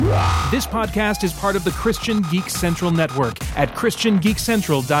This podcast is part of the Christian Geek Central Network at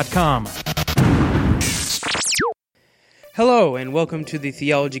ChristianGeekCentral.com. Hello, and welcome to the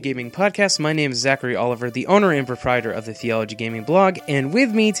Theology Gaming Podcast. My name is Zachary Oliver, the owner and proprietor of the Theology Gaming blog, and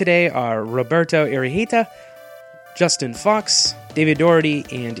with me today are Roberto Iriheta, Justin Fox, David Doherty,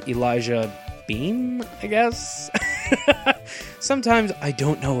 and Elijah Beam, I guess? Sometimes I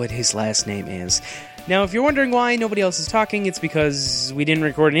don't know what his last name is. Now, if you're wondering why nobody else is talking, it's because we didn't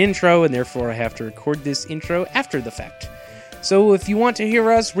record an intro, and therefore I have to record this intro after the fact. So if you want to hear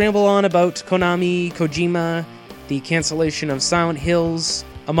us ramble on about Konami, Kojima, the cancellation of Silent Hills,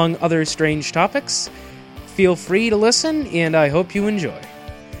 among other strange topics, feel free to listen, and I hope you enjoy.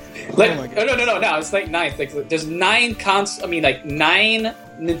 No, it's like nine. Like, there's nine nine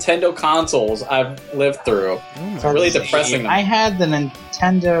Nintendo consoles I've lived through. It's really depressing. I had the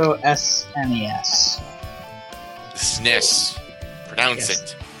Nintendo SNES. SNES. Pronounce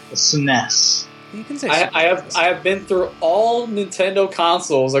it. The SNES. You can say I have been through all Nintendo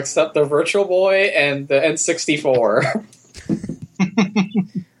consoles except the Virtual Boy and the N64.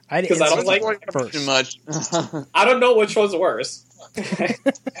 Because I don't like too much. I don't know which one's worse.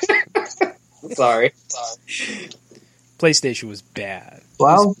 Sorry. PlayStation was bad.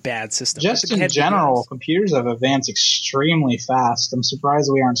 Well, it was a bad system. Just in general, computers have advanced extremely fast. I'm surprised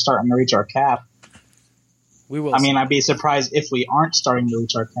we aren't starting to reach our cap. We will. I'd be surprised if we aren't starting to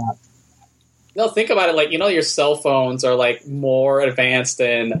reach our cap. No, think about it. Like, your cell phones are like more advanced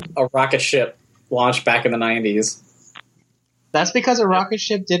than a rocket ship launched back in the 90s. That's because a rocket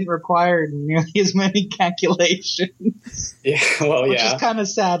ship didn't require nearly as many calculations. Yeah, well, Which is kind of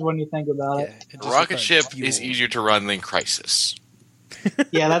sad when you think about it. A rocket ship is easier to run than Crysis.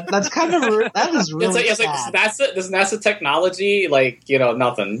 Yeah, that's kind of that is really it's like this NASA technology,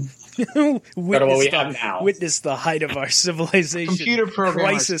 nothing. What we have now. Witness the height of our civilization. Computer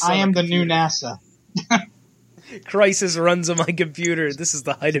programmers. Crysis I am the new NASA. Crysis runs on my computer. This is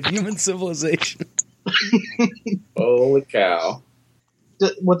the height of human civilization. Holy cow.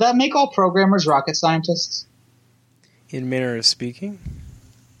 Would that make all programmers rocket scientists? In manner of speaking?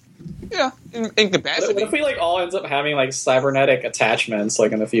 Yeah, in capacity. What if we all ends up having cybernetic attachments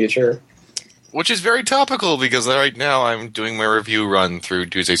in the future? Which is very topical because right now I'm doing my review run through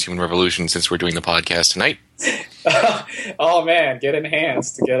Tuesday's Human Revolution since we're doing the podcast tonight. Oh man, get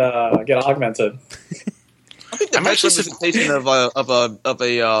enhanced, get augmented. I think the best representation of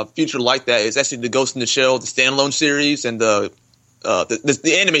a future like that is actually the Ghost in the Shell, the standalone series, and the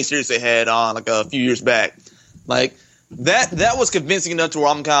anime series they had on a few years back. That was convincing enough to where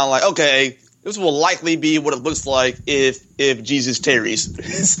I'm kind of like, okay, this will likely be what it looks like if Jesus tarries.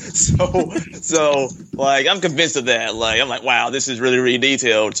 so I'm convinced of that. I'm like, wow, this is really, really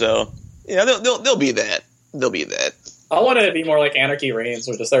detailed. So yeah, they'll be that. They'll be that. I want it to be more like Anarchy Reigns,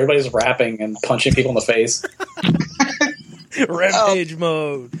 where just everybody's rapping and punching people in the face. Rampage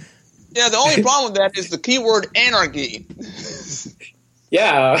mode. Yeah, the only problem with that is the keyword anarchy.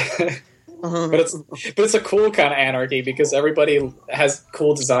 Yeah. But it's a cool kind of anarchy because everybody has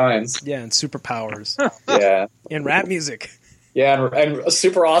cool designs. Yeah, and superpowers. Yeah. And rap music. Yeah, and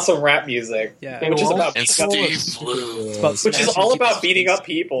super awesome rap music. Yeah. Which is about Steve Blue. Which is all about beating up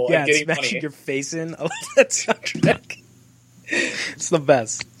people and getting smashing money. your face in. I love that soundtrack. It's the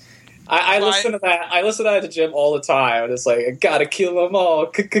best. I listen to that. I listen to that at the gym all the time. And it's like, I gotta kill them all.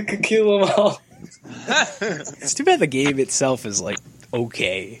 Kill them all. It's too bad the game itself is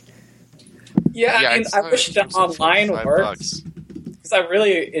okay. Yeah, I wish the online works because I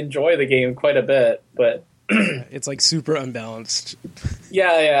really enjoy the game quite a bit, but it's super unbalanced.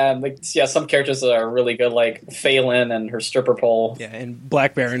 Yeah, some characters are really good, like Phelan and her stripper pole. Yeah, and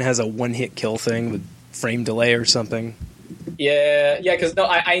Black Baron has a one-hit kill thing with frame delay or something. Yeah, because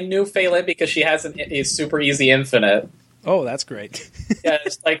I knew Phelan because she has a super easy infinite. Oh, that's great. Yeah,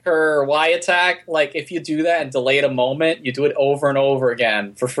 it's like her Y attack. If you do that and delay it a moment, you do it over and over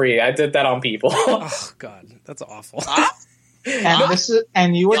again for free. I did that on people. Oh God, that's awful.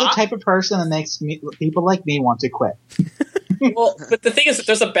 And you are the type of person that makes people like me want to quit. Well, but the thing is,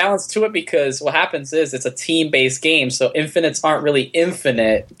 there's a balance to it because what happens is it's a team-based game, so infinites aren't really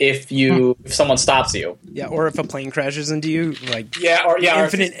infinite if someone stops you. Yeah, or if a plane crashes into you, or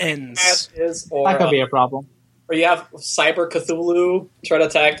infinite ends. That could be a problem. Or you have Cyber Cthulhu try to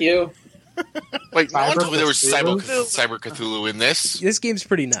attack you. Wait, no one told me there was Cyber Cthulhu in this. This game's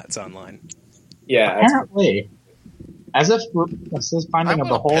pretty nuts online. Yeah, apparently. As if finding a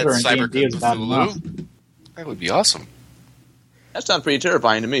beholder in D&D is bad enough. That would be awesome. That sounds pretty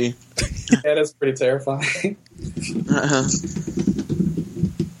terrifying to me. That is pretty terrifying.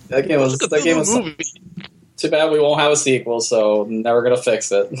 That game was Too bad we won't have a sequel, so never gonna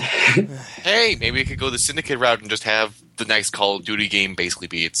fix it. Hey, maybe we could go the Syndicate route and just have the next Call of Duty game basically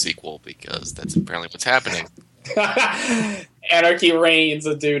be its sequel, because that's apparently what's happening. Anarchy reigns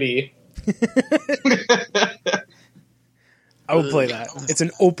of duty. I would play that. It's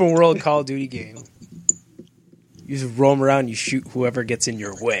an open world Call of Duty game. You just roam around, you shoot whoever gets in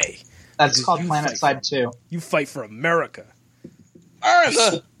your way. That's called PlanetSide 2. You fight for America.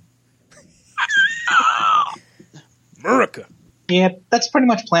 America! America. Yeah, that's pretty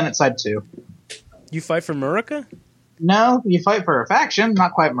much PlanetSide 2. You fight for America? No, you fight for a faction,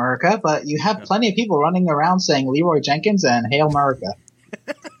 not quite America, but you have plenty of people running around saying Leroy Jenkins and Hail America.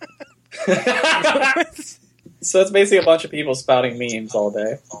 So it's basically a bunch of people spouting memes all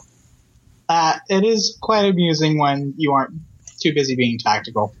day. It is quite amusing when you aren't too busy being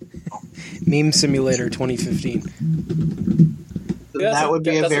tactical. Meme Simulator 2015. That would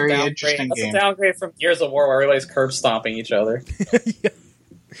be a very interesting game. That's a downgrade from Gears of War where everybody's curb stomping each other. Yeah.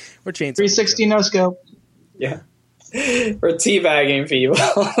 Or chainsaw. 360 no scope. Yeah. We're teabagging people.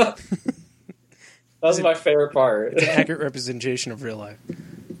 That's my favorite part. It's an accurate representation of real life.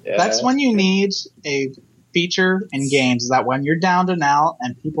 Yeah. That's when you need a feature in games, is that when you're down and out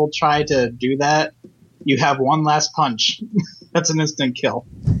and people try to do that, you have one last punch. That's an instant kill.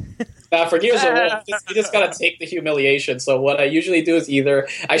 Now, for Gears of War, you just gotta take the humiliation. So what I usually do is either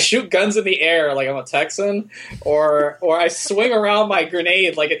I shoot guns in the air like I'm a Texan, or I swing around my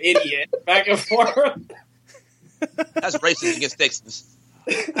grenade like an idiot back and forth. That's racist against Texans.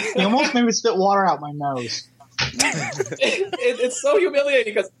 You almost made me spit water out my nose. It's so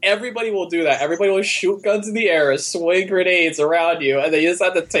humiliating because everybody will do that. Everybody will shoot guns in the air, swing grenades around you, and then you just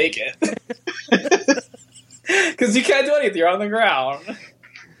have to take it. Because you can't do anything. You're on the ground.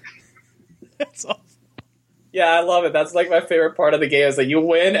 That's awesome. Yeah, I love it. That's like my favorite part of the game is that you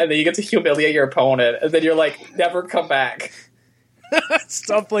win and then you get to humiliate your opponent, and then you're like, never come back.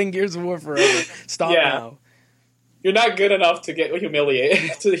 Stop playing Gears of War forever. Stop now. You're not good enough to get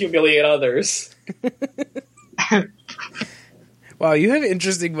humiliate others. Wow, you have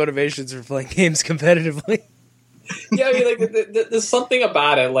interesting motivations for playing games competitively. Yeah, I mean, like there's something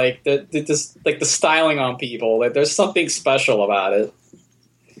about it, like the styling on people. Like there's something special about it.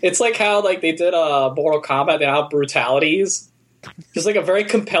 It's like how like they did Mortal Kombat. They have brutalities. Just like a very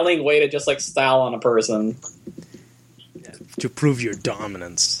compelling way to just like style on a person to prove your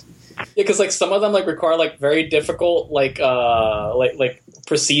dominance. Yeah, because like some of them like require like very difficult like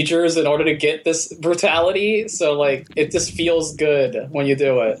procedures in order to get this brutality. So like it just feels good when you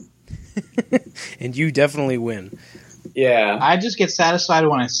do it. And you definitely win. Yeah, I just get satisfied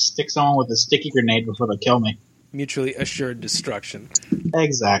when I stick someone with a sticky grenade before they kill me. Mutually assured destruction.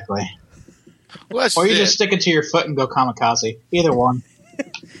 Exactly. Well, or you just stick it to your foot and go kamikaze. Either one.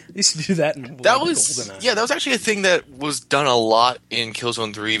 I used to do that in that was actually a thing that was done a lot in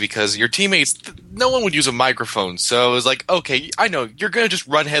Killzone 3 because your teammates, no one would use a microphone. So it was like, okay, I know, you're going to just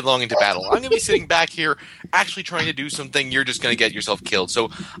run headlong into battle. I'm going to be sitting back here actually trying to do something. You're just going to get yourself killed.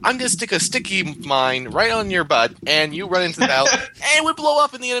 So I'm going to stick a sticky mine right on your butt, and you run into the battle, and it would blow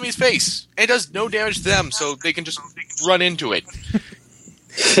up in the enemy's face. It does no damage to them, so they can just run into it.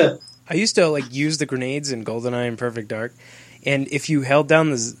 I used to like use the grenades in GoldenEye and Perfect Dark. And if you held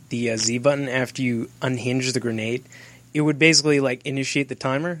down the Z button after you unhinge the grenade, it would basically like initiate the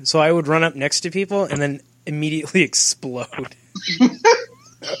timer. So I would run up next to people and then immediately explode.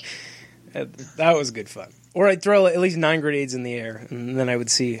 That was good fun. Or I'd throw at least 9 grenades in the air, and then I would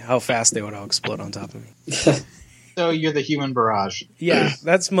see how fast they would all explode on top of me. So you're the human barrage. Yeah,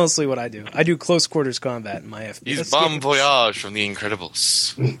 that's mostly what I do. I do close quarters combat in my FPS. He's Bon Voyage from The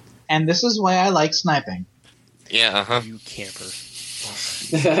Incredibles. And this is why I like sniping. Yeah, uh-huh. You camper.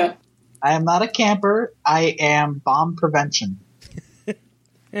 I am not a camper. I am bomb prevention.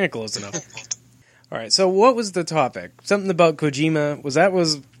 Close enough. All right. So, what was the topic? Something about Kojima. That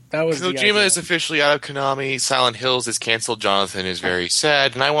was. Kojima is officially out of Konami. Silent Hills is canceled. Jonathan is very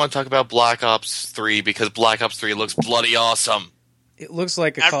sad, and I want to talk about Black Ops 3 because Black Ops 3 looks bloody awesome. It looks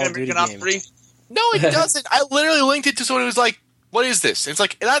like a Call of Duty game. 3? No, it doesn't. I literally linked it to someone who was like, "What is this?" And it's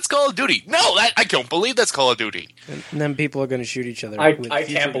like, that's Call of Duty. No, I don't believe that's Call of Duty. And then people are going to shoot each other. I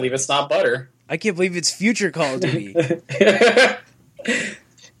can't believe it's not butter. I can't believe it's future Call of Duty.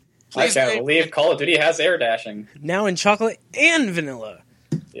 I can't believe Call of Duty has air dashing. Now in chocolate and vanilla.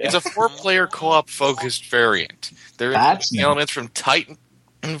 Yeah. It's a 4-player co-op focused variant. There are elements from Titan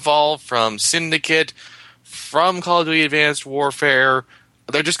involved, from Syndicate, from Call of Duty Advanced Warfare.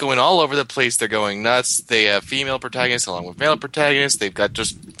 They're just going all over the place. They're going nuts. They have female protagonists along with male protagonists. They've got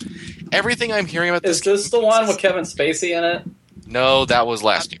just everything I'm hearing about this. Is this the one with Kevin Spacey in it? No, that was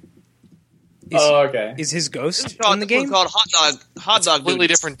last year. Okay. Is his ghost It's called, in the this one's game? called Hot Dog Completely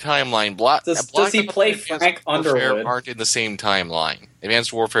Duty. different timeline. Black Does Ops he and play Advanced Frank Warfare Underwood? aren't in the same timeline.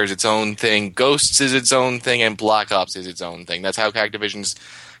 Advanced Warfare is its own thing. Ghosts is its own thing, and Black Ops is its own thing. That's how Activision's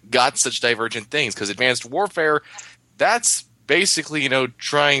got such divergent things. Because Advanced Warfare, that's basically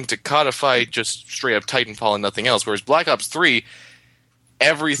trying to codify just straight up Titanfall and nothing else. Whereas Black Ops 3.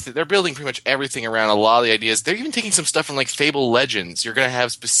 They're building pretty much everything around a lot of the ideas. They're even taking some stuff from like Fable Legends. You're going to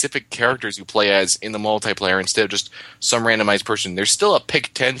have specific characters you play as in the multiplayer instead of just some randomized person. There's still a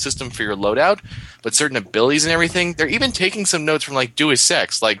pick 10 system for your loadout, but certain abilities and everything. They're even taking some notes from like Deus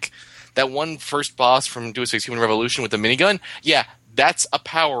Ex, like that one first boss from Deus Ex Human Revolution with the minigun. Yeah, that's a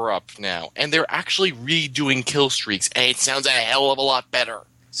power up now, and they're actually redoing kill streaks, and it sounds a hell of a lot better.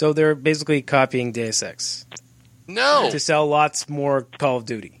 So they're basically copying Deus Ex No, to sell lots more Call of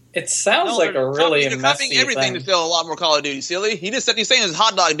Duty. It sounds like a really they're messy copying everything thing. to sell a lot more Call of Duty, silly. He just said he's saying it's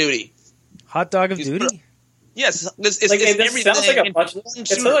Hot Dog Duty. Hot Dog of He's Duty? Yes, Like, it's it just everything. sounds like a in bunch. one It sounds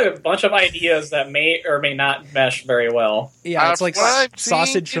shooter. like a bunch of ideas that may or may not mesh very well. Yeah, it's like what I've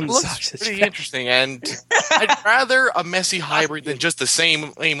sausage seen, from it looks sausage. pretty interesting, and I'd rather a messy hybrid than just the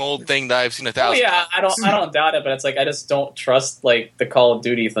same old thing that I've seen 1,000 Oh yeah, times. I don't doubt it, but it's like I just don't trust like the Call of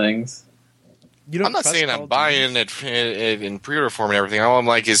Duty things. You don't I'm not trust saying Call I'm of buying it in pre-order form and everything. All I'm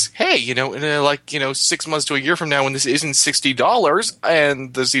like is, hey, in 6 months to a year from now, when this isn't $60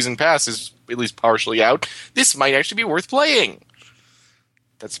 and the season pass is at least partially out, this might actually be worth playing.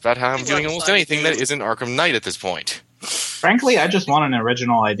 That's about how I'm doing almost anything that isn't Arkham Knight at this point. Frankly, I just want an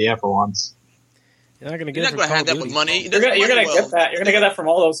original idea for once. You're not going to You're get not it going from to Call have that of with Duty. money. It You're doesn't gonna money get well. that. You're gonna get that from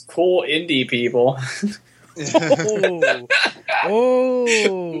all those cool indie people. Oh,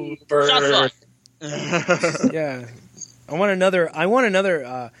 Shots fired. yeah. I want another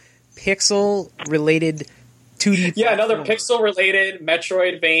pixel related 2D. Yeah, another platformer. pixel related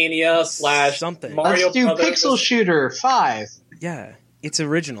Metroidvania / Something. Mario Let's do Brothers. Pixel Shooter 5. Yeah, it's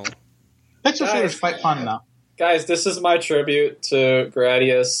original. Pixel Guys. Shooter's quite fun, though. Guys, this is my tribute to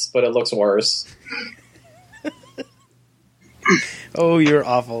Gradius, but it looks worse. Oh, you're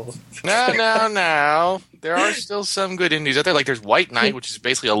awful. No. There are still some good indies out there. Like there's White Knight, which is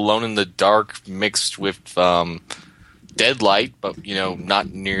basically Alone in the Dark mixed with Deadlight, but not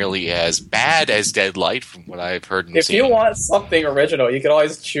nearly as bad as Deadlight from what I've heard and If seen. you want something original, you can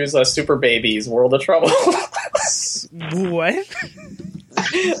always choose Super Babies World of Trouble. What?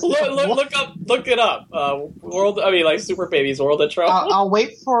 look it up. Super Babies World of Trouble. I'll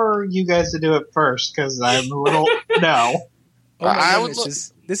wait for you guys to do it first, because I'm a little... No. Oh my I would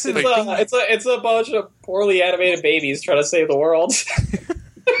goodness, this is Wait. the thing. It's a bunch of poorly animated babies trying to save the world.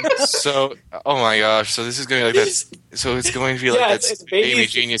 So, oh my gosh! So this is going to be like that. So it's going to be like Yeah, that's it's Baby Baby-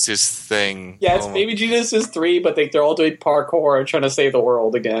 Geniuses thing. Yeah, it's Oh my- Baby Geniuses 3, but they're all doing parkour and trying to save the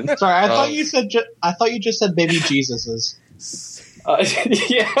world again. Sorry, I thought Oh. you said... I thought you just said Baby Jesuses.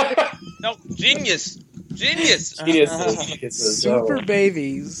 Yeah, No, genius. Geniuses. Super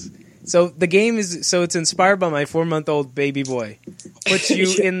Babies. So the game it's inspired by my 4-month-old baby boy. Puts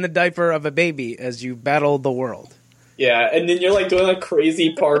you in the diaper of a baby as you battle the world. Yeah, and then you're like doing like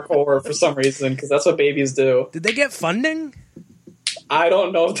crazy parkour for some reason because that's what babies do. Did they get funding? I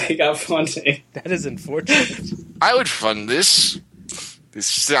don't know if they got funding. That is unfortunate. I would fund this. This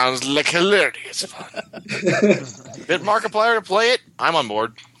sounds like hilarious fun. Bit Markiplier to play it. I'm on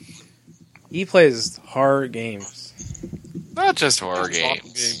board. He plays horror games. Not just horror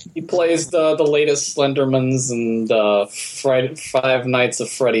games. He plays the latest Slendermans and Five Nights at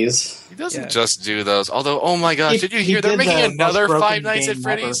Freddy's. He doesn't Yeah. just do those. Although, oh my gosh, did you He hear they're did making the another most broken Five Nights at game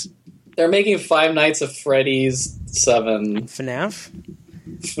Freddy's? They're making Five Nights at Freddy's 7, FNAF?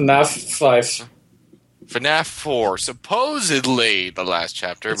 FNAF 5. FNAF 4, supposedly the last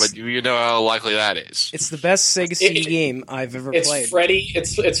chapter, but you know how likely that is. It's the best Sega CD game I've ever It's played. Freddy.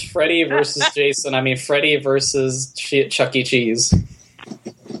 It's Freddy versus Jason. I mean Freddy versus Chuck E. Cheese.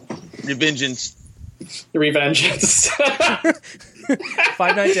 Revengeance. Revengeance.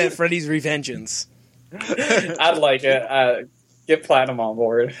 Five Nights at Freddy's Revengeance. I'd like it. Get Platinum on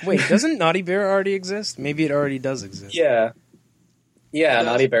board. Wait, doesn't Naughty Bear already exist? Maybe it already does exist. Yeah. Yeah,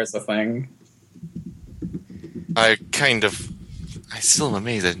 Naughty Bear's the thing. I still am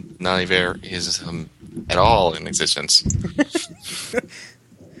amazed that Naughty Bear is at all in existence.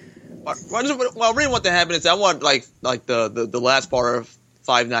 What I really want to happen is I want like the last part of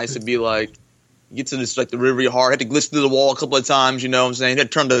Five Nights to be like you get to this like the river of your heart, had to glitch through the wall a couple of times, you know what I'm saying? You had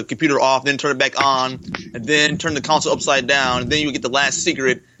to turn the computer off, then turn it back on, and then turn the console upside down, and then you get the last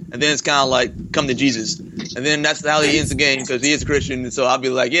secret, and then it's kind of like come to Jesus, and then that's how he ends the game because he is Christian. And so I'll be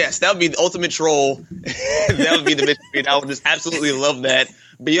like, yes, that would be the ultimate troll. That would be the mystery. And I would just absolutely love that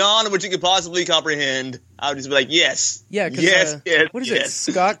beyond what you could possibly comprehend. I would just be like, yes, Yeah, yes, yes. what is yes.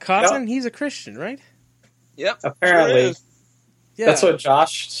 it? Scott Cawthon? He's a Christian, right? Yep, Apparently. sure is. Yeah. That's what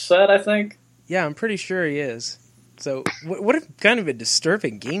Josh said, I think. Yeah, I'm pretty sure he is. So, what a kind of a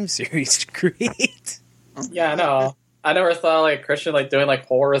disturbing game series to create. Yeah, I know. I never thought like Christian like doing like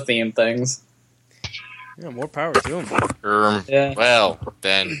horror themed things. Yeah, more power to him. Yeah. Well,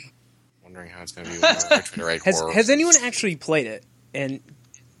 then, wondering how it's going to be when we're trying to write horror. Has anyone actually played it? And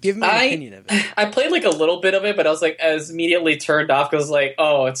give me an opinion of it. I played like a little bit of it, but I was like, I was immediately turned off because like,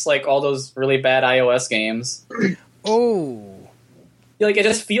 oh, it's like all those really bad iOS games. Oh. Like it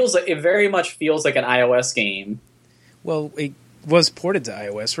just feels like it very much feels like an iOS game. Well, it was ported to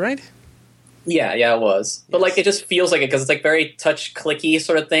iOS, right? Yeah, it was. But like it just feels like it because it's like very touch clicky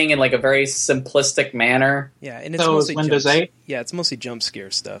sort of thing in like a very simplistic manner. Yeah, and it's So mostly it's Windows jump, 8? Yeah, it's mostly jump scare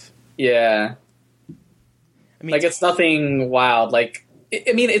stuff. Yeah. I mean, Like it's nothing wild. Like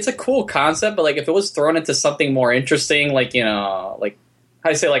I mean, it's a cool concept, but like if it was thrown into something more interesting, like you know, like how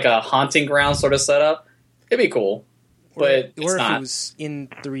do you say, like a haunting ground sort of setup, it'd be cool. But or it's if not. it was in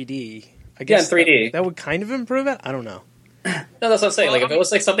 3D. I Yeah, guess in 3D. That would kind of improve it. I don't know. No, that's what I'm saying. Like if it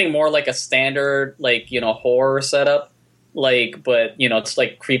was like something more like a standard, like you know, horror setup, like but you know, it's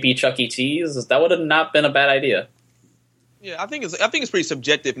like creepy Chuck E. Cheese, that would have not been a bad idea. Yeah, I think it's pretty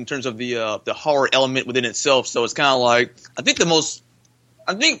subjective in terms of the horror element within itself. So it's kind of like I think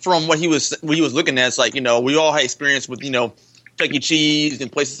from what he was looking at, it's like, you know, we all had experience with, you know, Chuck E. Cheese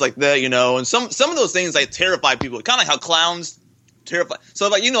and places like that, you know, and some of those things like terrify people. Kind of like how clowns terrify. So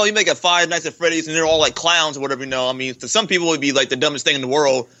like, you know, you make a Five Nights at Freddy's and they're all like clowns or whatever, you know. I mean, to some people it would be like the dumbest thing in the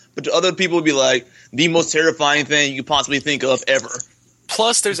world, but to other people it would be like the most terrifying thing you could possibly think of ever.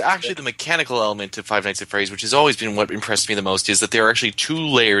 Plus, there's actually the mechanical element to Five Nights at Freddy's, which has always been what impressed me the most, is that there are actually 2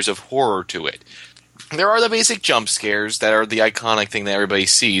 layers of horror to it. There are the basic jump scares that are the iconic thing that everybody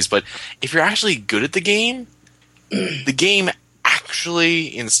sees, but if you're actually good at the game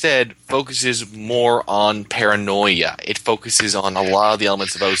actually instead focuses more on paranoia. It focuses on a lot of the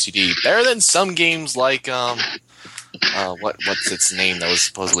elements of OCD. Better than some games like what's its name that was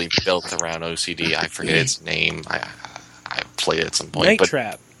supposedly built around OCD? I forget its name. I played it at some point. Night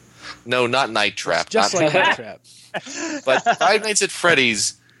Trap. No, not Night Trap. Just not like Night Trap. But Five Nights at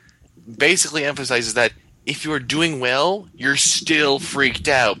Freddy's basically emphasizes that if you're doing well, you're still freaked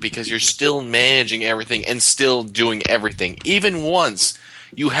out because you're still managing everything and still doing everything. Even once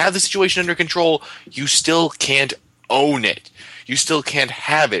you have the situation under control, you still can't own it. You still can't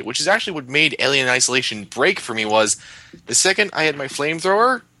have it, which is actually what made Alien Isolation break for me. Was the second I had my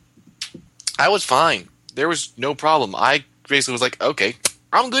flamethrower, I was fine. There was no problem. I basically was like, okay,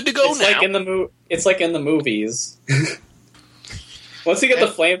 I'm good to go It's now. it's like in the movies. Once you get the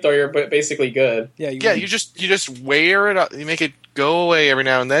flamethrower, you're basically good. Yeah, you just wear it up, you make it go away every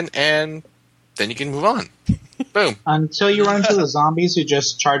now and then you can move on. Boom. Until you run into the zombies who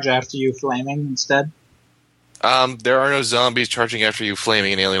just charge after you flaming instead. There are no zombies charging after you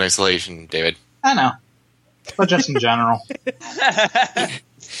flaming in Alien Isolation, David. I know. But just in general.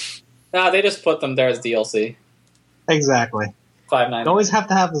 Nah, they just put them there as DLC. Exactly. You $5.99. always have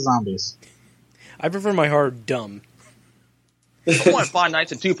to have the zombies. I prefer my horror dumb. I want Five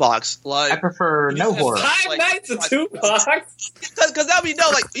Nights at Tupac's. I Like, prefer no horror. Five Nights at Tupac. because that'd be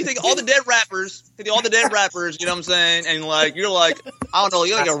like you think all the dead rappers, you know what I'm saying? And like you're like, I don't know,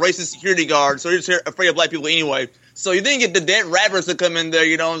 you're like a racist security guard, so you're just afraid of black people anyway. So you didn't get the dead rappers to come in there,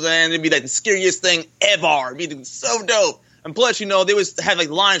 you know what I'm saying? It'd be like the scariest thing ever. It'd be so dope. And plus, you know, they would have like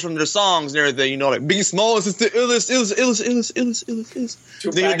lines from their songs and everything, you know, like Biggie Smalls is the illest.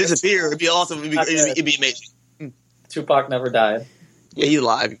 Then it would disappear. It'd be awesome. It'd be amazing. Tupac never died. Yeah, he's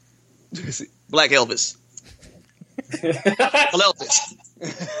alive. Black Elvis. Well, Elvis.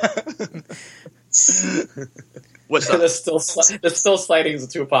 What's up? There's still sightings of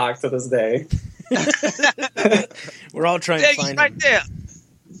Tupac to this day. We're all trying Yeah, to he's find right him. there.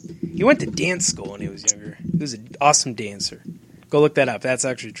 He went to dance school when he was younger. He was an awesome dancer. Go look that up. That's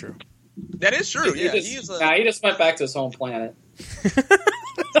actually true. That is true. Yeah, he just went back to his home planet.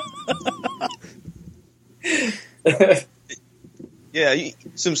 Yeah,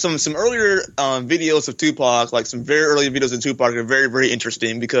 some earlier videos of Tupac, like some very early videos of Tupac, are very, very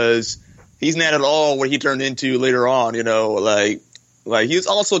interesting because he's not at all what he turned into later on. You know, like he was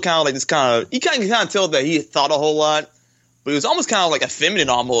also kind of like this kind of you kind of tell that he thought a whole lot, but he was almost kind of like effeminate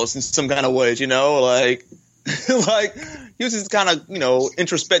almost in some kind of ways. You know, like like he was this kind of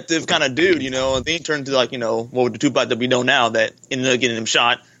introspective kind of dude. You know, and then he turned to like what the Tupac that we know now that ended up getting him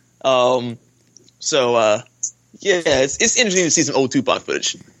shot. It's interesting to see some old Tupac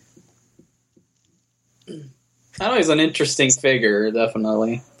footage. I know he's an interesting figure,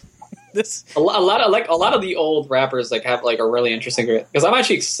 definitely. This A lot of the old rappers like have like a really interesting, because I'm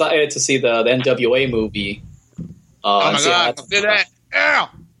actually excited to see the NWA movie. Oh my god! Did that? Ow!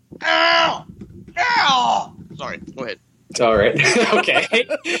 Ow! Ow! Sorry. Go ahead. All right. Okay.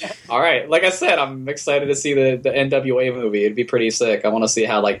 All right. Like I said, I'm excited to see the NWA movie. It'd be pretty sick. I want to see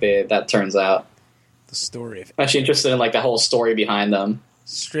how like that turns out. the story of I'm actually interested in like the whole story behind them.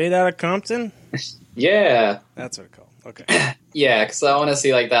 Straight Outta Compton. Yeah. That's what it's called. Okay. Yeah, because I want to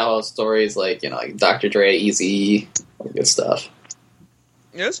see like that whole story is like, you know, like Dr. Dre, Eazy, good stuff.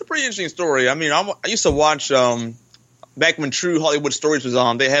 Yeah, it's a pretty interesting story. I mean, I used to watch back when True Hollywood Stories was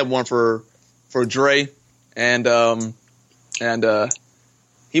on. They had one for Dre, and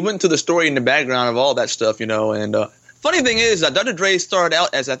he went into the story in the background of all that stuff, you know. And funny thing is that Dr. Dre started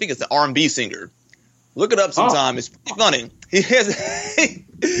out as, I think it's an R&B singer. Look it up sometime. Oh. It's pretty funny.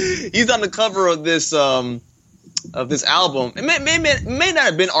 He's on the cover of this album. It may not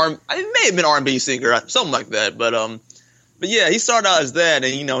have been it may have been R&B singer, something like that. But yeah, he started out as that,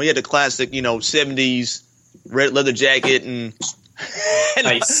 and you know, he had the classic, you know, 70s red leather jacket and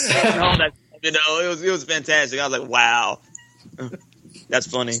nice. And all that. You know, it was fantastic. I was like, wow, that's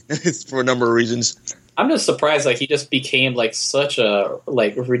funny. It's for a number of reasons. I'm just surprised, like, he just became like such a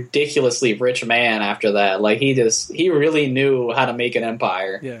like ridiculously rich man after that. Like he really knew how to make an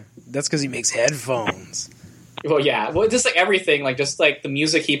empire. Yeah, that's because he makes headphones. Well, yeah, well, just like everything, like just like the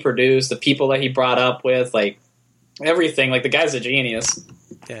music he produced, the people that he brought up with, like everything. Like the guy's a genius.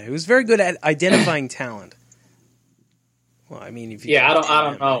 Yeah, he was very good at identifying talent. Well, I mean, if you I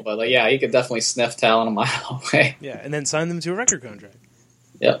don't know, but like, yeah, he could definitely sniff talent a mile away. Yeah, and then sign them to a record contract.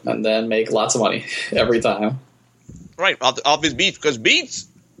 Yep, and then make lots of money every time. Right, off his beats, because beats,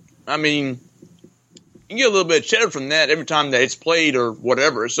 I mean, you get a little bit of cheddar from that every time that it's played or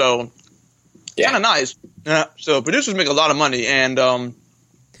whatever, so yeah. Kind of nice. So producers make a lot of money, and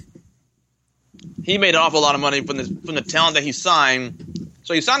he made an awful lot of money from the talent that he signed.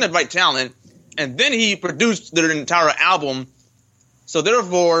 So he signed the right talent, and then he produced their entire album. So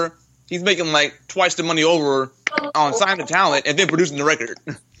therefore, he's making like twice the money over on signing the talent and then producing the record.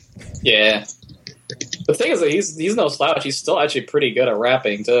 Yeah. The thing is that he's no slouch. He's still actually pretty good at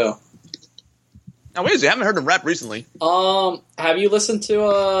rapping too. Now, wait a second. I haven't heard him rap recently. Have you listened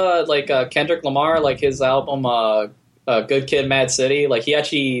to Kendrick Lamar, like his album Good Kid, Mad City? Like he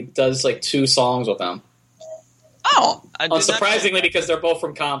actually does like 2 songs with him. Oh, unsurprisingly, because they're both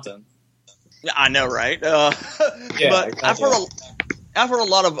from Compton. Yeah, I know, right? Yeah, but exactly. I've heard a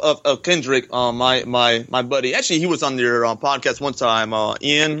lot of Kendrick. My buddy, actually, he was on their podcast one time.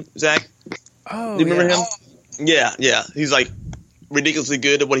 Ian, Zach. Oh, do you remember him? Yeah. He's like ridiculously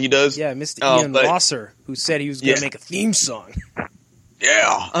good at what he does. Yeah, Mr. Ian Losser, who said he was going to make a theme song.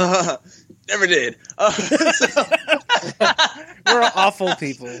 Yeah. Never did. We're awful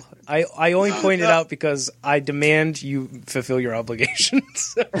people. I only point it out because I demand you fulfill your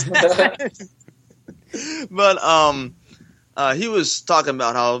obligations. But he was talking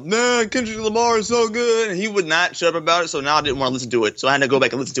about how Kendrick Lamar is so good, and he would not shut up about it. So now I didn't want to listen to it. So I had to go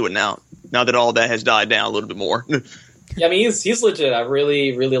back and listen to it now that all that has died down a little bit more. Yeah, I mean he's legit. I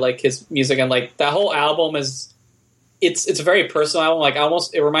really really like his music, and like that whole album is it's a very personal album. Like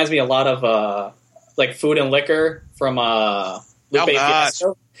it reminds me a lot of like Food and Liquor from Lupe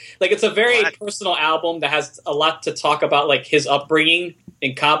Fiasco. Like it's a very personal album that has a lot to talk about, like his upbringing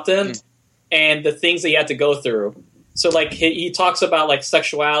in Compton and the things that he had to go through. So like he talks about like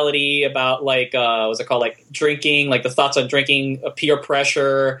sexuality, about like what's it called, like drinking, like the thoughts on drinking, peer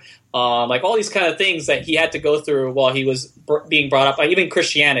pressure, like all these kind of things that he had to go through while he was being brought up, like even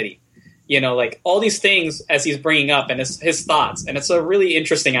Christianity, you know, like all these things as he's bringing up and his thoughts, and it's a really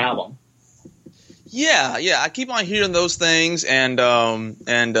interesting album. Yeah, I keep on hearing those things, and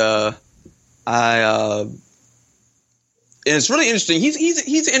it's really interesting.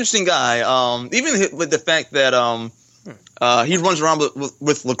 He's an interesting guy. Even with the fact that he runs around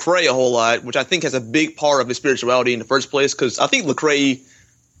with Lecrae a whole lot, which I think has a big part of his spirituality in the first place. Because I think Lecrae,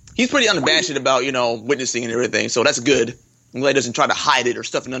 he's pretty unabashed about, you know, witnessing and everything. So that's good. I'm glad he doesn't try to hide it or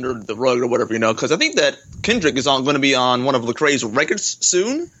stuff it under the rug or whatever, you know. Because I think that Kendrick is going to be on one of Lecrae's records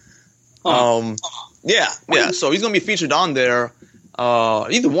soon. Yeah. So he's going to be featured on there.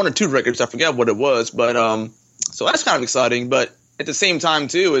 Either 1 or 2 records. I forget what it was, but so that's kind of exciting. But at the same time,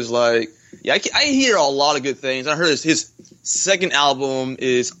 too, is like, yeah, I hear a lot of good things. I heard his second album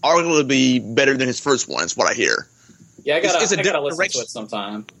is arguably better than his first one. Is what I hear. Yeah, I gotta listen to it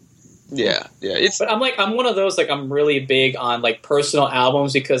sometime. Yeah. It's But I'm one of those, like, I'm really big on, like, personal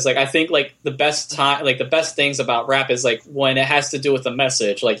albums because, like, I think, like, the best things about rap is, like, when it has to do with a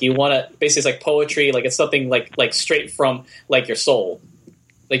message. Like, you want to, basically, it's like poetry, like, it's something, like straight from, like, your soul.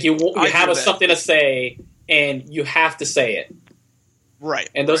 Like, you have something to say, and you have to say it. right.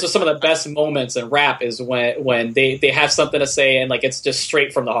 And those are some of the best moments in rap is when they have something to say, and, like, it's just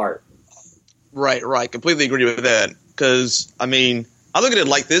straight from the heart. Right. Completely agree with that. Because, I mean, I look at it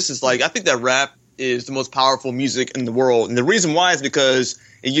like this. It's like, I think that rap is the most powerful music in the world. And the reason why is because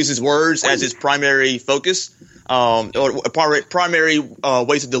it uses words as its primary focus, or primary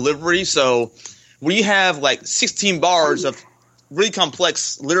ways of delivery. So when you have, like, 16 bars of really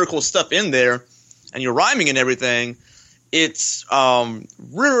complex lyrical stuff in there, and you're rhyming and everything, it's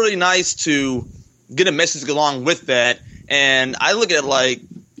really nice to get a message along with that. And I look at it like,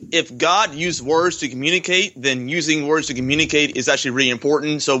 if God used words to communicate, then using words to communicate is actually really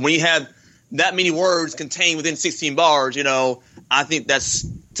important. So when you have that many words contained within 16 bars, you know, I think that's,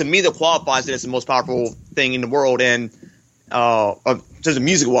 to me, that qualifies it as the most powerful thing in the world, and in terms of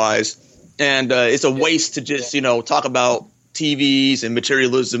music-wise. And it's a waste to just, you know, talk about TVs and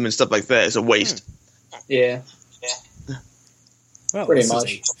materialism and stuff like that. It's a waste. Yeah. Well, Pretty this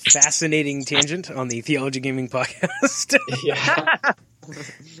much. is a fascinating tangent on the Theology Gaming Podcast. Yeah.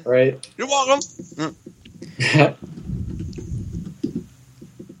 Right. You're welcome.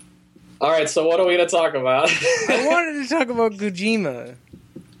 All right, so what are we going to talk about? I wanted to talk about Kojima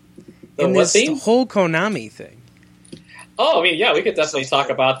The and what this theme? whole Konami thing. Oh, I mean, yeah, we could definitely talk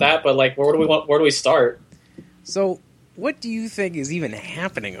about that, but, like, where do we start? So, what do you think is even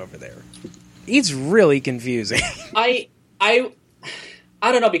happening over there? It's really confusing.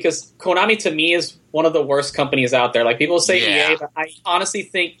 I don't know, because Konami to me is one of the worst companies out there. Like, people say Yeah. EA, but I honestly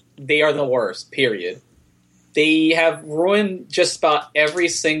think they are the worst, period. They have ruined just about every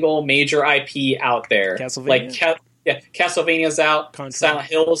single major IP out there. Castlevania? Like, Castlevania's out. Contra. Silent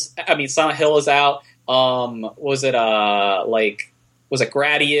Hill is out. Was it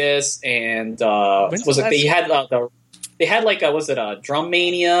Gradius and When's was the it they had last- Drum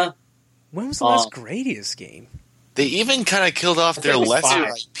Mania? When was the last Gradius game? They even kind of killed off their think it was lesser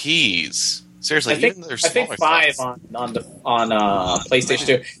 5. IPs. Seriously, I think even their I think smaller 5 stuff. on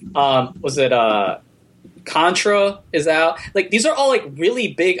PlayStation 2. Was it Contra is out? Like, these are all, like, really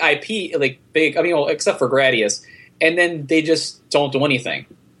big IP, like big. I mean, well, except for Gradius, and then they just don't do anything.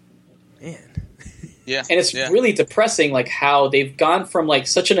 Man. Yeah. And it's really depressing, like, how they've gone from, like,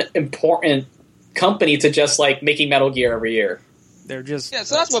 such an important company to just, like, making Metal Gear every year. They're just... Yeah,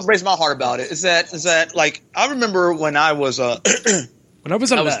 so that's what breaks my heart about it. Is that like, I remember when I was When I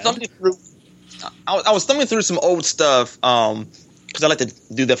was on I was thumbing through some old stuff because I like to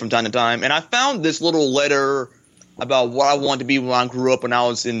do that from time to time, and I found this little letter about what I wanted to be when I grew up when I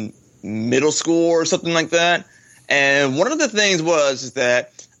was in middle school or something like that. And one of the things was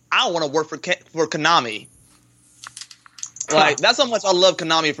that I want to work for Konami. Like, that's how much I love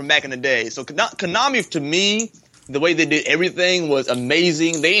Konami from back in the day. So Konami, to me, the way they did everything was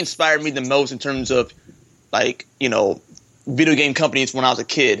amazing. They inspired me the most in terms of, like, you know, video game companies when I was a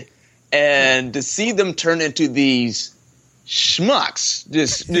kid. And to see them turn into these schmucks,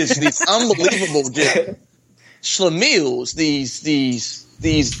 just these unbelievable just schlemiels,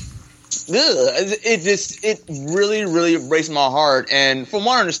 it really breaks my heart. And from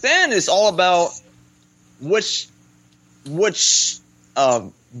what I understand, it's all about which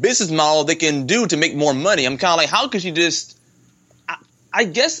business model they can do to make more money. I'm kind of like, how could you just? I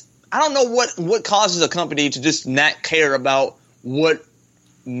guess I don't know what causes a company to just not care about what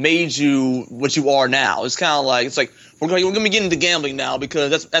made you what you are now. It's kind of like we're going to be getting into gambling now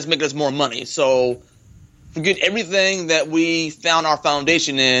because that's making us more money. So forget everything that we found our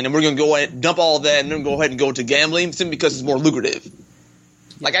foundation in, and we're going to go ahead and dump all that, and then go ahead and go to gambling simply because it's more lucrative.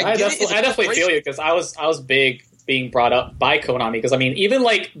 Like, I definitely feel you, because I was big being brought up by Konami, because I mean, even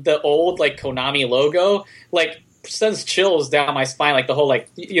like the old like Konami logo, like, sends chills down my spine, like the whole, like,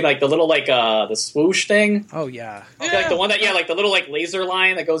 you know, like the little, like the swoosh thing. Oh, yeah. Like the one that, like the little, like, laser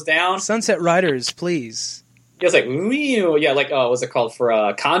line that goes down. Sunset Riders, please. Yeah, it's like, yeah, like, what's it called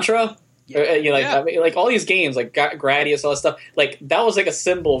for Contra? Yeah. You know, like, I mean, like all these games, like Gradius, all that stuff, like that was like a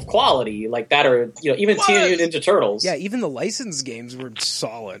symbol of quality, like that, or, you know, even Teenage Mutant Ninja Turtles. Yeah, even the licensed games were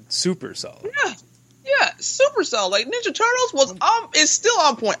solid, super solid. Yeah, super solid. Like, Ninja Turtles was is still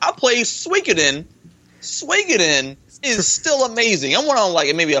on point. I played Suikoden. Suikoden is still amazing. I went on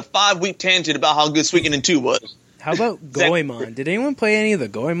like maybe a 5-week tangent about how good Suikoden 2 was. How about Goemon? Did anyone play any of the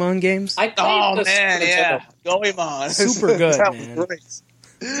Goemon games? I played Goemon. Super good, That man. was great.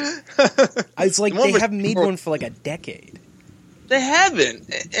 It's like they haven't made one for like a decade. They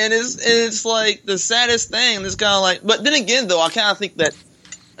haven't, and it's like the saddest thing. It's kind of like, but then again, though, I kind of think that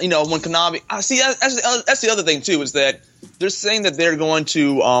when Konami, I see that's the other thing too, is that they're saying that they're going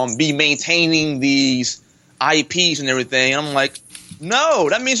to be maintaining these IPs and everything. And I'm like, no,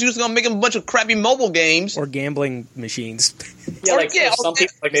 that means you're just going to make a bunch of crappy mobile games or gambling machines. Some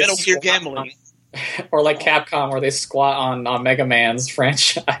people like Metal Gear gambling. Or like Capcom, where they squat on Mega Man's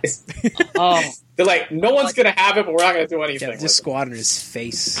franchise. They're like, no one's gonna have it, but we're not gonna do anything. Yeah, just squat on his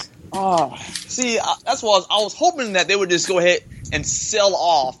face. See, that's why I was hoping that they would just go ahead and sell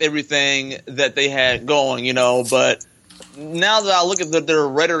off everything that they had going, But now that I look at what their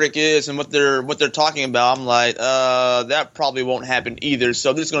rhetoric is and what they're talking about, I'm like, that probably won't happen either.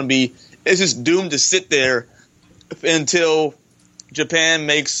 So it's just doomed to sit there until Japan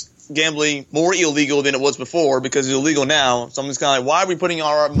makes gambling more illegal than it was before, because it's illegal now. So I'm just kind of like, why are we putting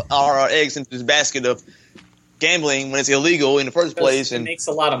our eggs into this basket of gambling when it's illegal in the first place? And it makes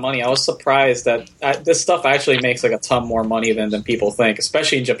a lot of money. I was surprised that this stuff actually makes like a ton more money than people think,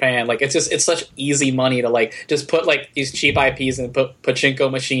 especially in Japan. Like it's such easy money to like just put like these cheap IPs and put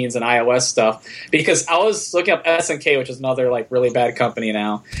pachinko machines and iOS stuff. Because I was looking up SNK, which is another like really bad company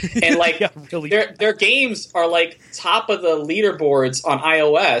now, and like their games are like top of the leaderboards on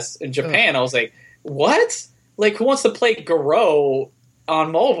iOS in Japan. I was like, what? Like, who wants to play Garou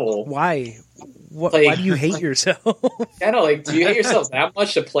on mobile? Why? Why do you hate yourself? I know, like, do you hate yourself that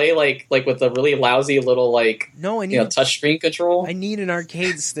much to play like with a really lousy little like I need touchscreen control? I need an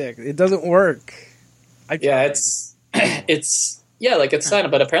arcade stick. It doesn't work. It's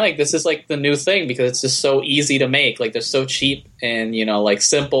sad, but apparently this is like the new thing because it's just so easy to make. Like they're so cheap and like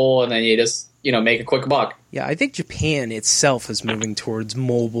simple, and then you just make a quick buck. Yeah, I think Japan itself is moving towards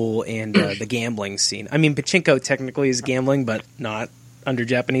mobile and the gambling scene. I mean, pachinko technically is gambling, but not under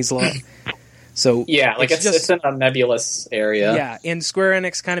Japanese law. So yeah, like it's in a nebulous area. Yeah, and Square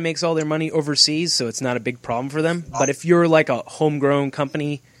Enix kind of makes all their money overseas, so it's not a big problem for them. But if you're like a homegrown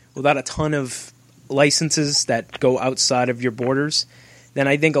company without a ton of licenses that go outside of your borders, then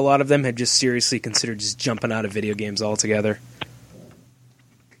I think a lot of them have just seriously considered just jumping out of video games altogether.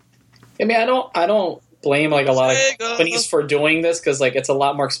 I mean, I don't blame like a lot of companies for doing this because like it's a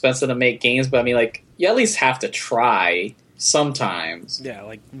lot more expensive to make games. But I mean, like you at least have to try. Sometimes.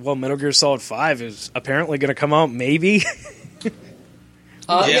 Yeah, Metal Gear Solid 5 is apparently going to come out, maybe? It's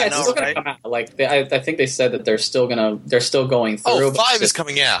still going to come out. Like, I think they said that they're still going through. Oh, 5 is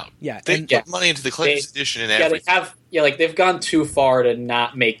coming out. Yeah. They put money into the collector's edition and everything. They've gone too far to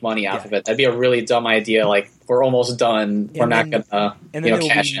not make money off of it. That'd be a really dumb idea. Like, we're almost done. We're not going to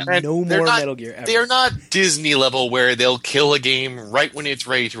cash in. No more Metal Gear ever. They're not Disney level where they'll kill a game right when it's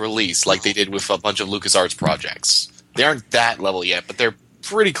ready to release, like they did with a bunch of LucasArts projects. They aren't that level yet, but they're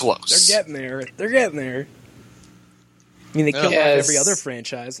pretty close. They're getting there. I mean, they kill off every other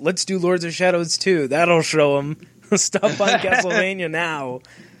franchise. Let's do Lords of Shadows 2. That'll show them. Stop buying Castlevania now.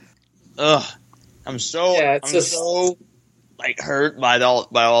 Ugh. I'm so hurt by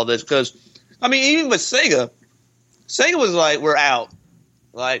all this, because I mean, even with Sega was like, we're out.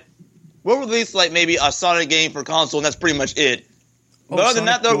 Like, we'll release like maybe a Sonic game for console, and that's pretty much it. But other than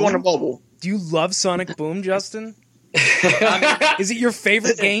that, they're going to mobile. Do you love Sonic Boom, Justin? Is it your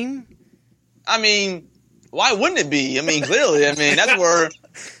favorite game? I mean, why wouldn't it be? I mean, clearly, that's where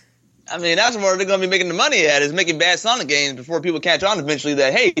they're going to be making the money at, is making bad Sonic games before people catch on eventually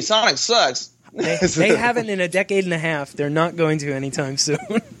that, hey, Sonic sucks. They haven't in a decade and a half. They're not going to anytime soon.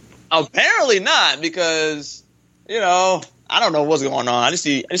 Apparently not, because I don't know what's going on. I just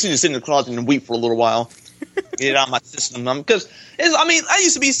need to sit in the closet and weep for a little while, get it out of my system. Because I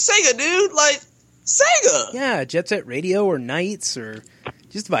used to be Sega, dude. Like, Sega. Yeah, Jet Set Radio or Knights or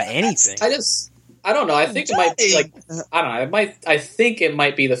just about anything. I don't know. I think it might be like, I don't know. I think it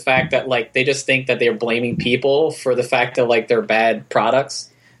might be the fact that like they just think that they're blaming people for the fact that like they're bad products.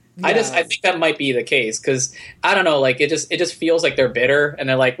 Yeah. I think that might be the case, because I don't know. Like it just feels like they're bitter and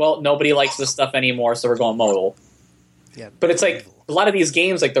they're like, well, nobody likes this stuff anymore, so we're going mobile. Yeah, but it's like a lot of these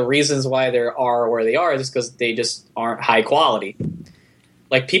games, like the reasons why they are where they are is because they just aren't high quality.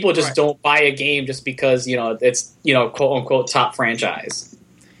 Like, people just don't buy a game just because, it's, quote-unquote top franchise.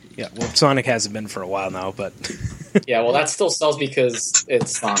 Yeah, well, Sonic hasn't been for a while now, but... Yeah, well, that still sells because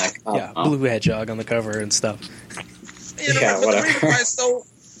it's Sonic. Blue Hedgehog on the cover and stuff. Whatever. The reason why it's so...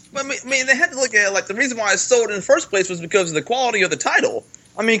 they had to look at it, like, the reason why it sold in the first place was because of the quality of the title.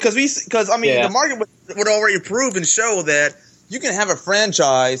 I mean, the market would already prove and show that you can have a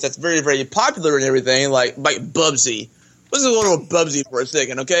franchise that's very, very popular and everything, like Bubsy. Let's just go to Bubsy for a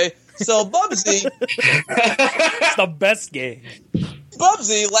second, okay? So Bubsy... It's the best game.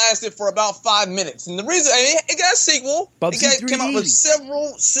 Bubsy lasted for about 5 minutes, and the reason it got a sequel. Bubsy Came out with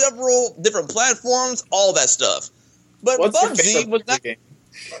 3D. several different platforms, all that stuff. But What's your Bubsy favorite was not. game?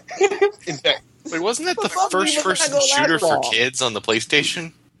 Wait, wasn't that the But Bubsy was first-person not gonna shooter last for long. kids on the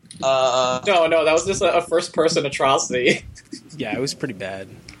PlayStation? No, that was just a first-person atrocity. Yeah, it was pretty bad.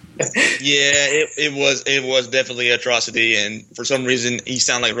 Yeah, it was definitely atrocity, and for some reason he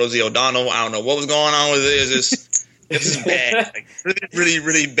sounded like Rosie O'Donnell. I don't know what was going on with this. This is bad, like, really,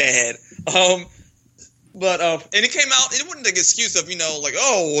 really bad. But and it came out. It wasn't an excuse of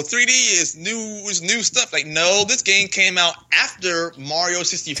 3D is new stuff. Like, no, this game came out after Mario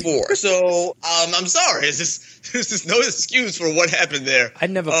 64. So I'm sorry. There's just no excuse for what happened there. I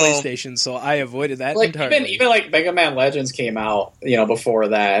didn't have a PlayStation, so I avoided that Like entirely. even like Mega Man Legends came out, before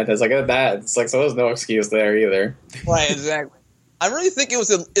that. It's like that. It's like so there's no excuse there either. Right, exactly. I really think it was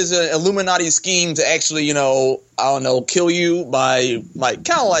an Illuminati scheme to actually, kill you by kind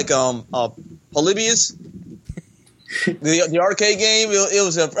of like Polybius. The arcade game, it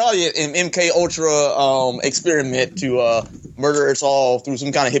was probably an MK Ultra experiment to murder us all through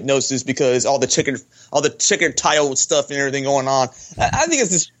some kind of hypnosis because all the checkered tile stuff and everything going on. I think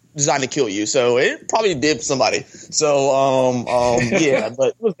it's just designed to kill you, so it probably did somebody. So yeah, but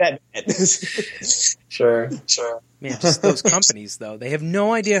it was that bad. Sure. Man, just those companies, though. They have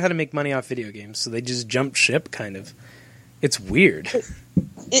no idea how to make money off video games, so they just jump ship, kind of. It's weird. Yeah,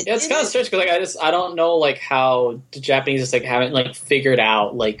 it's kind of strange because I don't know like how the Japanese just like haven't like figured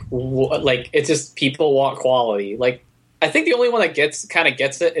out like it's just people want quality. Like I think the only one that gets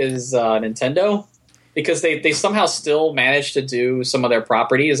it is Nintendo because they somehow still manage to do some of their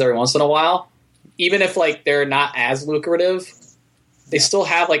properties every once in a while, even if like they're not as lucrative. They still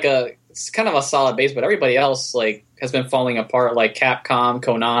have like it's kind of a solid base, but everybody else like has been falling apart. Like Capcom,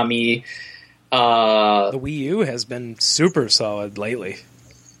 Konami. The Wii U has been super solid lately.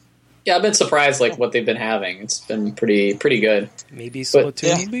 Yeah, I've been surprised like what they've been having. It's been pretty good. Maybe Splatoon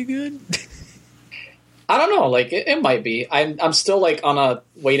yeah. will be good. I don't know. Like it might be. I'm still like on a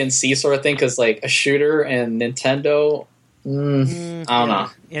wait and see sort of thing because like a shooter and Nintendo. I don't know.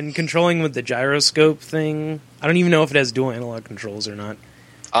 And controlling with the gyroscope thing, I don't even know if it has dual analog controls or not.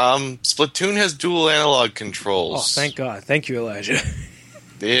 Splatoon has dual analog controls. Oh, thank God! Thank you, Elijah.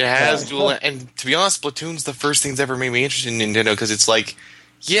 It has dual, and to be honest, Splatoon's the first thing that's ever made me interested in Nintendo because it's like,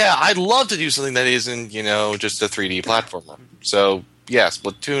 yeah, I'd love to do something that isn't, just a 3D platformer. So, yeah,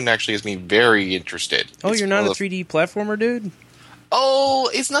 Splatoon actually has me very interested. Oh, you're not a 3D platformer, dude? Oh,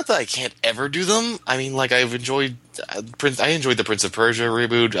 it's not that I can't ever do them. I mean, like, I enjoyed the Prince of Persia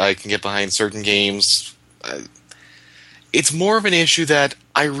reboot. I can get behind certain games. It's more of an issue that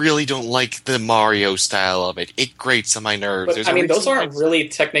I really don't like the Mario style of it. It grates on my nerves. But, those aren't really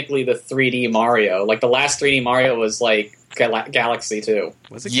technically the 3D Mario. Like, the last 3D Mario was, like, Galaxy 2.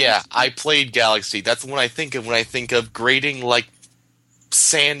 Was it? Yeah, I played Galaxy. That's the one I think of when I think of grating, like,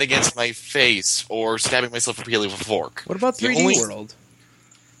 sand against my face or stabbing myself repeatedly with a fork. What about 3D World?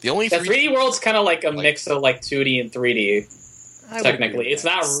 The only 3D World's kind of like a mix of, like, 2D and 3D. Technically, it's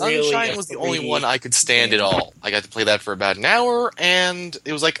not really. Sunshine was the only one I could stand at all. I got to play that for about an hour, and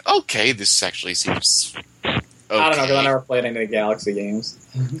it was like, okay, this actually seems. Okay. I don't know because I never played any of the Galaxy games.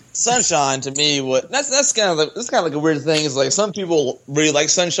 Sunshine to me, that's kind of like a weird thing. Is like some people really like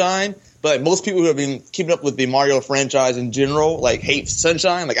Sunshine, but most people who have been keeping up with the Mario franchise in general like hate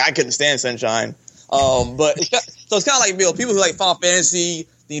Sunshine. Like I couldn't stand Sunshine, but so it's kind of like people who like Final Fantasy,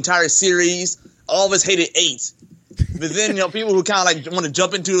 the entire series. All of us hated 8. But then, people who kind of like want to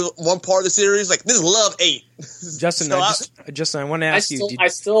jump into one part of the series, like, this love 8. Justin, Justin, I want to ask you. I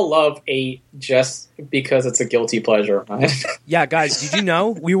still love 8 just because it's a guilty pleasure. Yeah, guys, did you know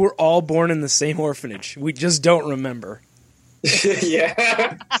we were all born in the same orphanage? We just don't remember.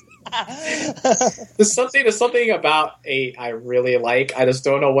 Yeah. There's something about 8 I really like. I just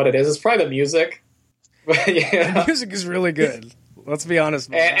don't know what it is. It's probably the music. But, yeah. The music is really good. Let's be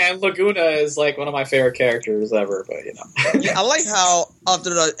honest. And Laguna is like one of my favorite characters ever, but Yeah, I like how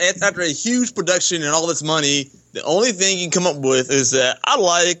after a huge production and all this money, the only thing you can come up with is that I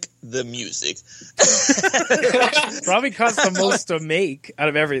like the music. Probably cost the most to make out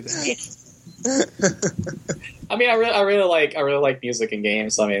of everything. I mean, I really like music in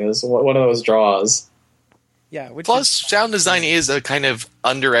games. I mean, it's one of those draws. Yeah. Plus, sound design is a kind of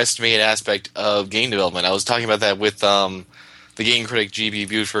underestimated aspect of game development. I was talking about that with the game critic GB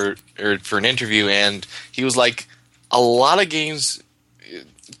Bute for an interview, and he was like, a lot of games.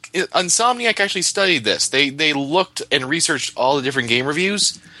 Insomniac actually studied this. They looked and researched all the different game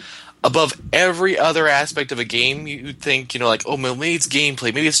reviews. Above every other aspect of a game, you'd think, like, oh, maybe it's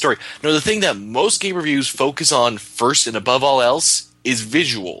gameplay, maybe it's story. No, the thing that most game reviews focus on first and above all else is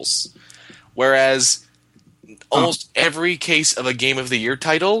visuals. Whereas almost every case of a Game of the Year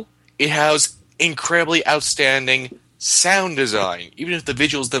title, it has incredibly outstanding sound design, even if the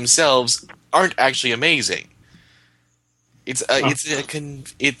visuals themselves aren't actually amazing.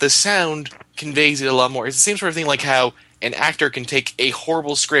 The sound conveys it a lot more. It's the same sort of thing like how an actor can take a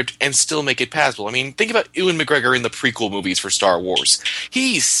horrible script and still make it passable. I mean, think about Ewan McGregor in the prequel movies for Star Wars.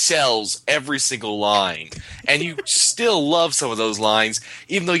 He sells every single line, and you still love some of those lines,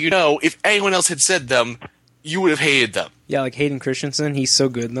 even though you know if anyone else had said them, you would have hated them. Yeah, like Hayden Christensen, he's so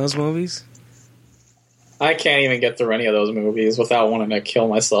good in those movies. I can't even get through any of those movies without wanting to kill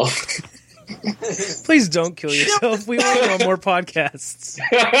myself. Please don't kill yourself. We want to go on more podcasts.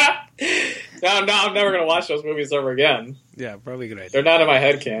 No, I'm never going to watch those movies ever again. Yeah, probably a good idea. They're not in my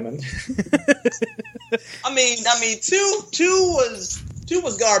head canon. I mean, two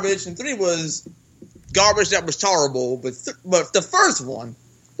was garbage, and 3 was garbage that was tolerable. But the first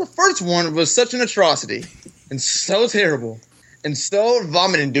one was such an atrocity, and so terrible, and so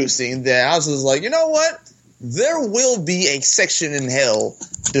vomit-inducing that I was just like, you know what? There will be a section in hell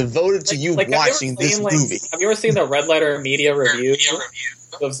devoted to you watching this movie. Have you ever seen the Red Letter Media review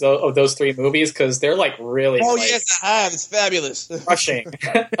of those 3 movies? Because they're like really yes, I have. It's fabulous. Rushing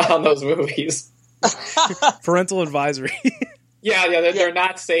on those movies. Parental advisory. Yeah, they're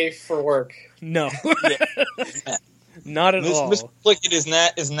not safe for work. No. Not at all. Mr. Plickett is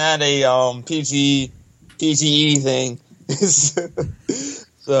not a PGE thing.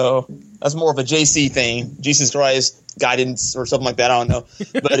 So that's more of a JC thing, Jesus Christ guidance or something like that. I don't know,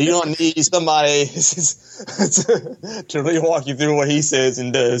 but you don't need somebody to really walk you through what he says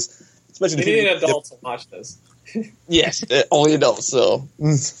and does. Especially you need an adult to watch this. Yes, only adults. So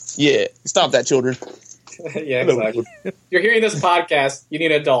yeah, stop that, children. Yeah, exactly. If you're hearing this podcast, you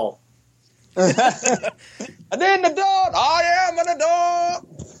need an adult. I need an adult. I am an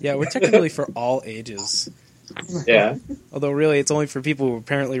adult. Yeah, we're technically for all ages. Yeah. Although really it's only for people who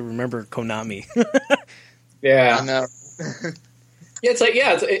apparently remember Konami. Yeah. I know. Yeah,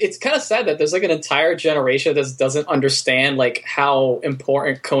 it's kind of sad that there's like an entire generation that doesn't understand like how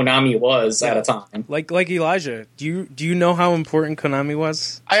important Konami was at a time. Like Elijah, do you know how important Konami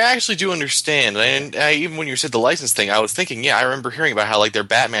was? I actually do understand, and even when you said the license thing, I was thinking, I remember hearing about how like their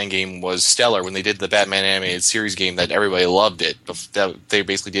Batman game was stellar when they did the Batman animated series game that everybody loved it. They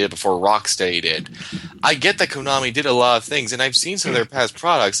basically did it before Rocksteady did. I get that Konami did a lot of things, and I've seen some of their past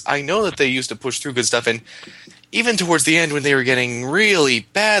products. I know that they used to push through good stuff, and even towards the end when they were getting really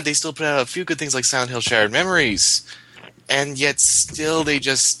bad, they still put out a few good things like Silent Hill Shattered Memories. And yet still they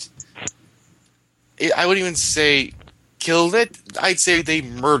just... I wouldn't even say killed it. I'd say they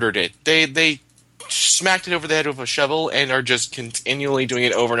murdered it. They smacked it over the head with a shovel and are just continually doing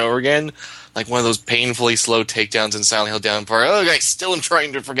it over and over again. Like one of those painfully slow takedowns in Silent Hill Downpour. Oh, I still am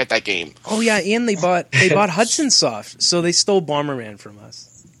trying to forget that game. Oh yeah, and they bought Hudson Soft, so they stole Bomberman from us.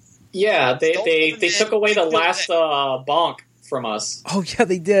 Yeah, they took away the last Bonk from us. Oh yeah,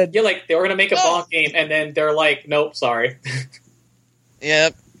 they did. Yeah, like they were gonna make a Bonk game, and then they're like, nope, sorry.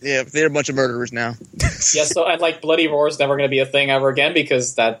 Yep, they're a bunch of murderers now. Yeah, so and like Bloody Roar is never gonna be a thing ever again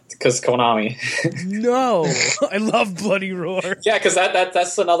because Konami. No, I love Bloody Roar. Yeah, because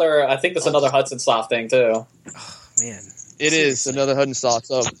that's another. I think that's another Hudson Soft thing too. Oh, man, it is another Hudson Soft.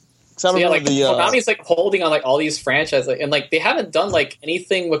 So yeah, like Konami's like holding on like all these franchises, and like they haven't done like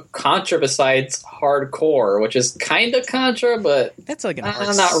anything with Contra besides Hardcore, which is kind of Contra, but that's like an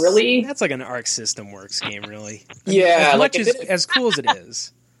not really. That's like an Arc System Works game, really. Yeah, as much as cool as it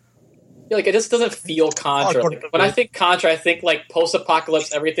is. Yeah, like it just doesn't feel Contra. Like, when I think Contra, I think like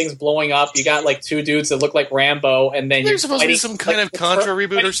post-apocalypse, everything's blowing up. You got like 2 dudes that look like Rambo, and then there's supposed to be some kind of Contra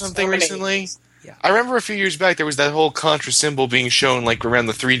reboot or something recently. Yeah. I remember a few years back there was that whole Contra symbol being shown like around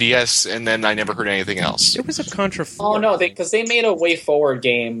the 3DS, and then I never heard anything else. It was a Contra 4. Oh no, because they made a Way Forward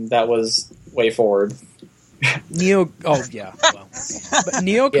game that was Way Forward. Neo. Oh yeah, well, but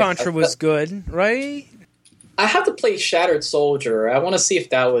Neo Contra was good, right? I have to play Shattered Soldier. I want to see if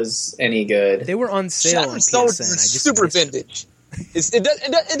that was any good. They were on sale. Shattered Soldier is super vintage. It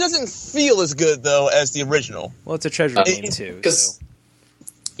doesn't feel as good though as the original. Well, it's a treasure game too.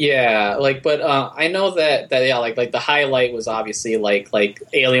 Yeah, like, but I know that yeah, like the highlight was obviously like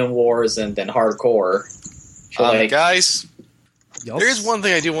Alien Wars and then Hardcore. So, guys, there is one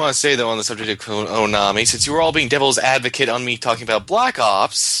thing I do want to say though on the subject of Konami. Since you were all being devil's advocate on me talking about Black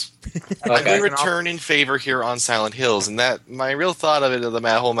Ops, I'm going to return in favor here on Silent Hills, and that my real thought of it of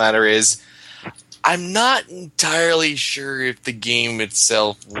the whole matter is, I'm not entirely sure if the game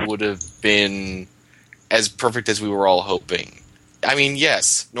itself would have been as perfect as we were all hoping. I mean,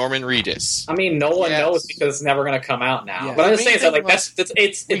 yes, Norman Reedus. I mean, no one Yes. knows because it's never going to come out now. Yeah. But I'm The just main saying, so, thing like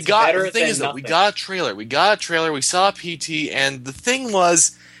it's We got better the thing than is that nothing. we got a trailer. We saw PT, and the thing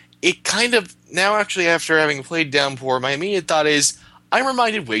was, it kind of now actually after having played Downpour, my immediate thought is I'm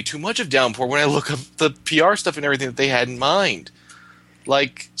reminded way too much of Downpour when I look up the PR stuff and everything that they had in mind.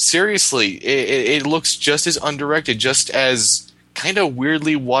 Like seriously, it looks just as undirected, just as kind of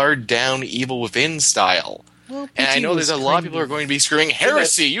weirdly watered down Evil Within style. Well, And I PT know there's a was lot of kind people who are going to be screaming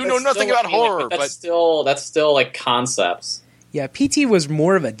heresy. You know That's nothing still- about I mean, like, horror, but but that's still like concepts. Yeah, PT was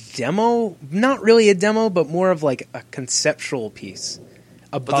more of a demo. Not really a demo, but more of like a conceptual piece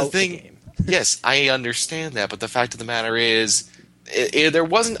about the thing- game. yes, I understand that. But the fact of the matter is, there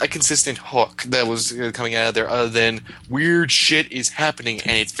wasn't a consistent hook that was coming out of there other than weird shit is happening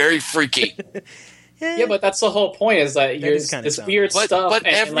and it's very freaky. Yeah, but that's the whole point. Is that you're is kinda this sound. weird But stuff. but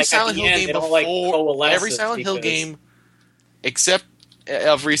and, every like, Silent at the Hill end, game it all, like, before coalesces every Silent Hill because- game, except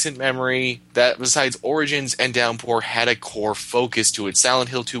of recent memory, that besides Origins and Downpour had a core focus to it. Silent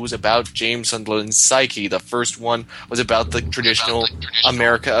Hill 2 was about James Sunderland's psyche. The first one was about the traditional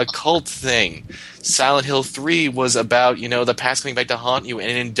America occult thing. Silent Hill 3 was about, the past coming back to haunt you and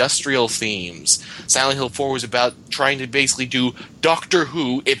industrial themes. Silent Hill 4 was about trying to basically do Doctor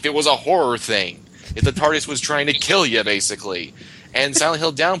Who if it was a horror thing. If the TARDIS was trying to kill you, basically. And Silent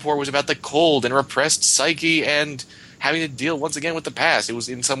Hill Downpour was about the cold and repressed psyche and having to deal once again with the past. It was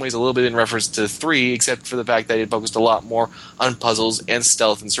in some ways a little bit in reference to 3, except for the fact that it focused a lot more on puzzles and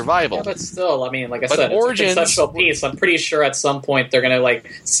stealth and survival. Yeah, but still, I mean, like I But said, Origins- it's a conceptual piece. I'm pretty sure at some point they're gonna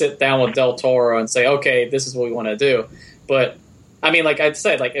sit down with Del Toro and say, okay, this is what we want to do. But I mean, like I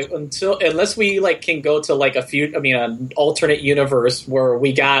said, unless we can go to an alternate universe where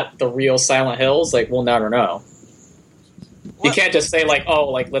we got the real Silent Hills, we'll never know. You can't just say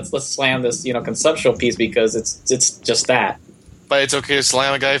let's slam this conceptual piece because it's just that. But it's okay to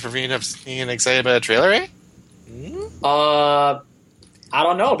slam a guy for being excited about a trailer, eh? I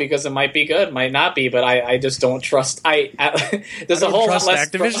don't know because it might be good, might not be, but I just don't trust. There's a whole lot Trust less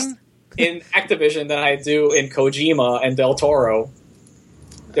Activision? trust in Activision than I do in Kojima and Del Toro.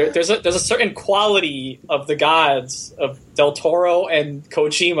 There's a certain quality of the gods of Del Toro and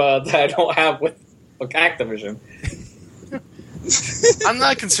Kojima that I don't have with Activision. I'm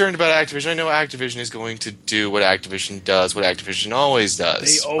not concerned about Activision. I know Activision is going to do what Activision does, what Activision always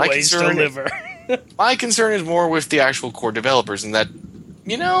does. They always deliver. My concern is more with the actual core developers, and that,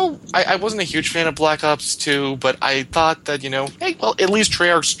 I wasn't a huge fan of Black Ops 2, but I thought that, hey, well, at least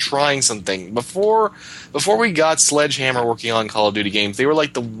Treyarch's trying something. Before we got Sledgehammer working on Call of Duty games, they were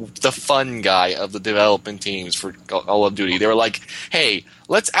like the fun guy of the development teams for Call of Duty. They were like, hey,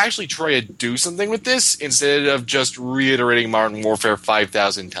 let's actually try to do something with this instead of just reiterating Modern Warfare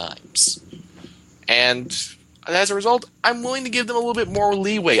 5,000 times. And as a result, I'm willing to give them a little bit more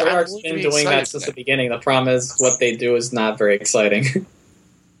leeway. Treyarch's been doing that since the beginning. The problem is what they do is not very exciting.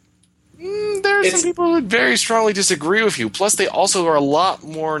 There are some people who would very strongly disagree with you. Plus, they also are a lot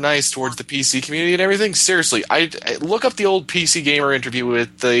more nice towards the PC community and everything. Seriously, I look up the old PC Gamer interview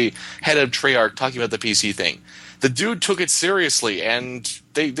with the head of Treyarch talking about the PC thing. The dude took it seriously, and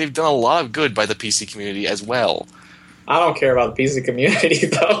they've done a lot of good by the PC community as well. I don't care about the PC community,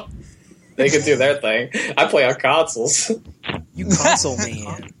 though. They can do their thing. I play on consoles. You console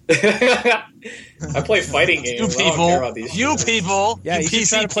man. I play fighting games. I don't care about these shit. Yeah, you you should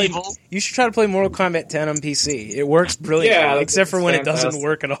try PC to play. people. You should try to play Mortal Kombat 10 on PC. It works brilliantly, Yeah, that's except for when it doesn't fantastic.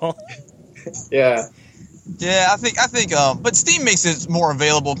 work at all. Yeah. Yeah, I think, but Steam makes it more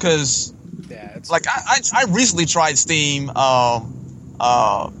available because, Yeah, it's I recently tried Steam, when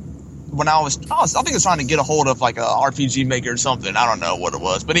I think I was trying to get a hold of a RPG Maker or something. I don't know what it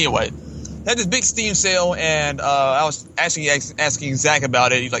was, but anyway, they had this big Steam sale, and I was asking Zach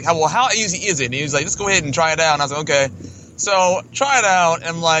about it. He's like, how easy is it? And he was like, let's go ahead and try it out. And I was like, okay. So try it out, and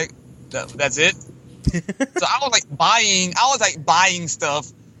I'm like, that's it. So I was buying stuff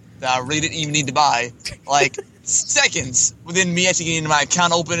that I really didn't even need to buy, seconds within me actually getting my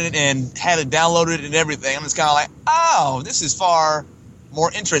account open and had it downloaded and everything. I'm just kind of like, oh, this is far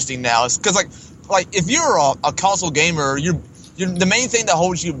more interesting now. It's because if you're a console gamer, you're the main thing that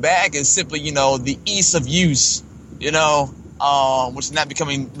holds you back is simply the ease of use, which is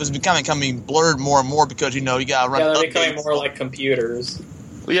becoming blurred more and more because you got to run. Yeah, they're updates. becoming more like computers.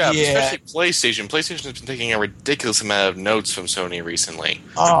 Well, yeah, Yeah. especially PlayStation. PlayStation has been taking a ridiculous amount of notes from Sony recently.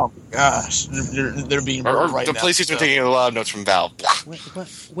 Oh gosh, they're being Or right the now, PlayStation's so. been taking a lot of notes from Valve.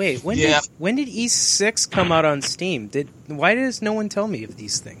 Wait, when Yeah. did E6 come out on Steam? Why does no one tell me of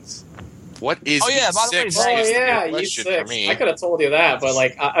these things? What is Oh, yeah, by the way, E6? Oh is the yeah, real question for E6. me. I could have told you that, but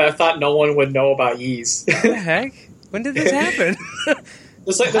I thought no one would know about Yeast. What the heck? When did this happen?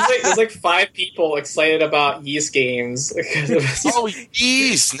 There's like 5 people excited about Ys games. Oh,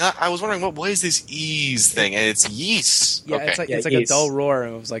 Ys! I was wondering what is this Ys thing, and it's Ys. Yeah, Okay. it's like Ys. a dull roar,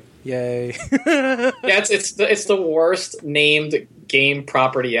 and it was like, yay. Yeah, it's the worst named game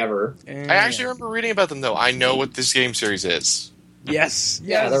property ever. I actually remember reading about them, though. I know what this game series is. Yes.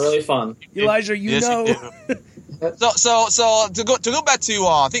 Yeah, they're really fun. Elijah, you Yes, know. you do. So to go back to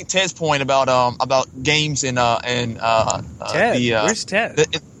I think Ted's point about games and Ted, where's Ted?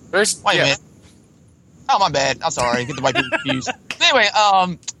 Wait a minute. Oh, my bad. I'm sorry. Get the white people confused. Anyway,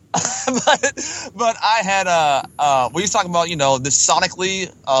 but I had we was talking about this sonically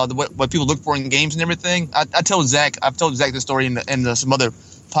what people look for in games and everything. I've told Zach this story in some other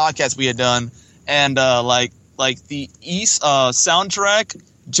podcasts we had done, and like the Ys soundtrack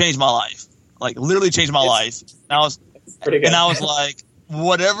changed my life. Like literally changed my life. And I was pretty good. And I was like,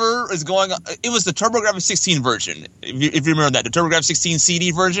 whatever is going on. It was the TurboGrafx 16 version. If you remember that, the TurboGrafx 16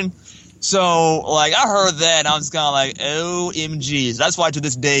 CD version. So like I heard that, and I was kind of like, OMG. That's why to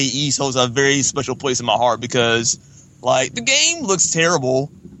this day, Ys holds a very special place in my heart because like the game looks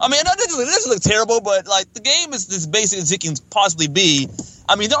terrible. I mean, it doesn't look terrible, but like the game is as basic as it can possibly be.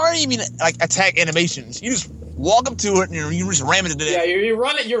 I mean, there aren't even like attack animations. You just walk up to it and you just ram it to death. Yeah, you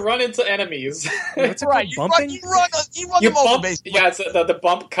run into enemies. What's it Right, called, bumping? you run them over, basically. Yeah, it's the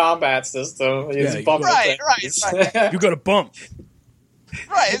bump combat system. You just bump right. You got to bump.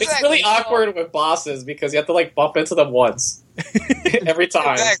 Right, exactly. It's really awkward with bosses because you have to like bump into them once every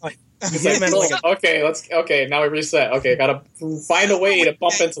time. Exactly. It's like, okay, now we reset. Okay, gotta find a way to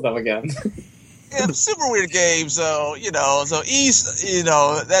bump into them again. Yeah, super weird game. So so Ys,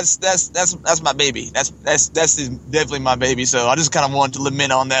 that's my baby. That's definitely my baby. So I just kind of wanted to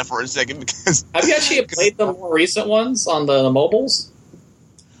lament on that for a second because. Have you actually played the more recent ones on the mobiles?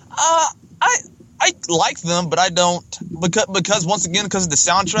 I like them, but I don't because once again because of the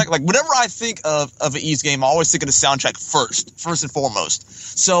soundtrack. Like whenever I think of an Ys game, I always think of the soundtrack first and foremost.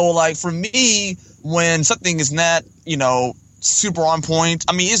 So like for me, when something is not super on point,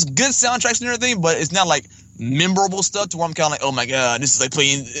 I mean it's good soundtracks and everything, but it's not like memorable stuff to where I'm kind of like, oh my god, this is like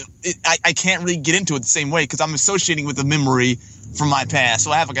playing. I can't really get into it the same way because I'm associating with the memory from my past.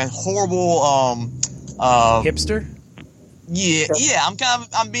 So I have like a horrible hipster. Yeah,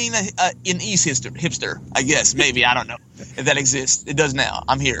 I'm being an Ys hipster, I guess. Maybe, I don't know if that exists. It does now.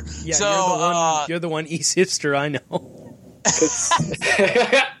 I'm here. Yeah, so you're the one Ys hipster I know.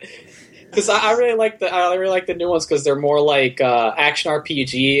 Because I really like the new ones because they're more like action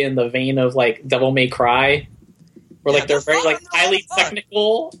RPG in the vein of like Devil May Cry, where like they're very like highly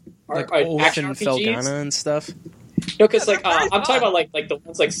technical, like action Olaf and RPGs. Felgana and stuff. No, because like I'm talking about like the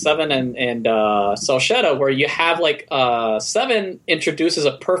ones like 7 and Solsheda, where you have like 7 introduces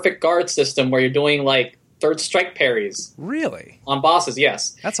a perfect guard system where you're doing like third strike parries. Really? On bosses,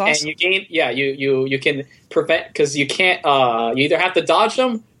 yes. That's awesome. And you can prevent because you can't you either have to dodge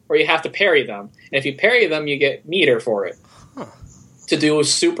them or you have to parry them. And if you parry them, you get meter for it to do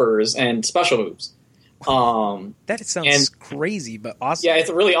supers and special moves. That sounds crazy, but awesome. Yeah, it's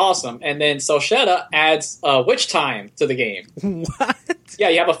really awesome. And then Solsheda adds witch time to the game. What? Yeah,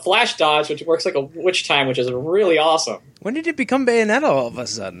 you have a flash dodge, which works like a witch time, which is really awesome. When did it become Bayonetta all of a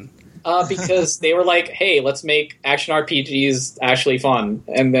sudden? Because they were like, hey, let's make action RPGs actually fun.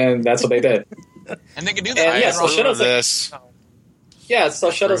 And then that's what they did. And they can do that. And, yeah, Solsheda's this. Yeah,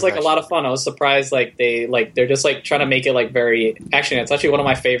 Solsheda's like a lot of fun. I was surprised, like they're just like trying to make it like very action. It's actually one of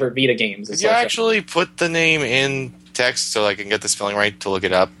my favorite Vita games. Did you actually put the name in text so I can get the spelling right to look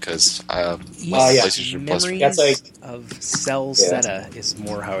it up? Because PlayStation Plus. Memories like of Celceta is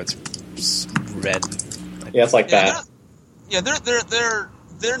more how it's read. Yeah, it's like that.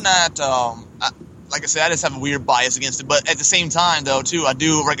 They're not. Like I said, I just have a weird bias against it. But at the same time, though, too, I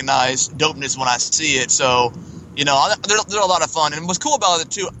do recognize dopeness when I see it. So. They're a lot of fun, and what's cool about it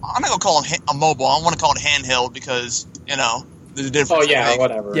too. I'm not gonna call it a mobile. I want to call it handheld because there's a difference. Oh yeah,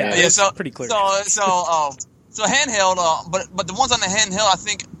 whatever. Yeah, so pretty clear. So handheld, but the ones on the handheld I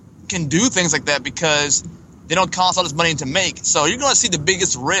think can do things like that because they don't cost all this money to make. So you're gonna see the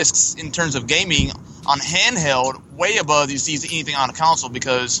biggest risks in terms of gaming on handheld way above you see anything on a console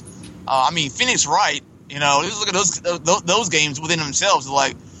because Phoenix Wright, just look at those games within themselves. They're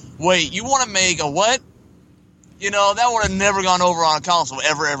like, wait, you want to make a what? That would have never gone over on a console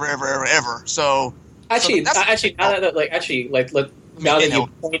ever. So now that you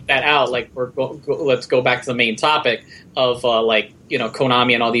point that out, like let's go back to the main topic of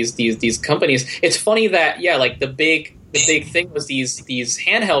Konami and all these companies. It's funny that the big thing was these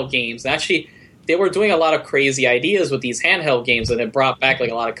handheld games. And actually, they were doing a lot of crazy ideas with these handheld games, and it brought back like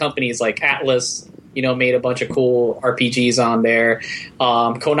a lot of companies like Atlas made a bunch of cool RPGs on there.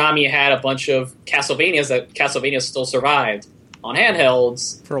 Konami had a bunch of Castlevanias that Castlevania still survived on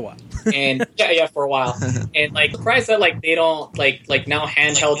handhelds for a while. And for a while. And like surprised that like they don't like now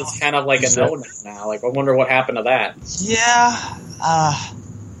handheld is kind of like a no now. Like I wonder what happened to that. Yeah,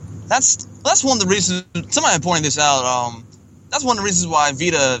 that's one of the reasons. Somebody pointed this out. That's one of the reasons why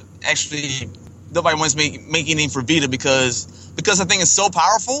Vita actually nobody wants to make anything for Vita because I think it's so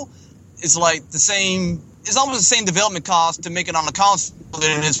powerful. It's like the same. It's almost the same development cost to make it on the console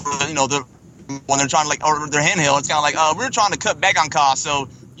than it is for when they're trying to or their handheld. It's kind of like we're trying to cut back on costs, so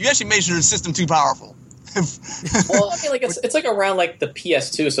you actually made your system too powerful. Well, I mean, like it's like around like the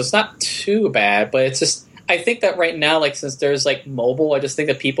PS2, so it's not too bad. But it's just I think that right now, like since there's like mobile, I just think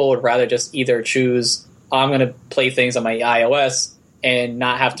that people would rather just either choose I'm going to play things on my iOS and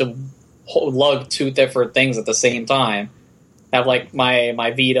not have to lug two different things at the same time. Have like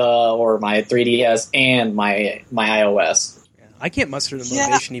my Vita or my 3DS and my iOS. I can't muster the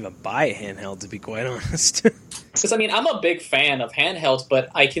motivation to even buy a handheld, to be quite honest. Because I mean, I'm a big fan of handhelds, but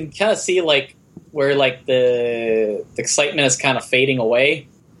I can kind of see like where like the excitement is kind of fading away.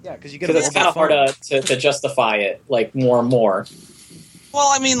 Yeah, because it's kind of hard to justify it like more and more.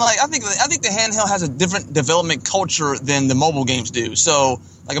 Well, I mean, like I think the handheld has a different development culture than the mobile games do. So,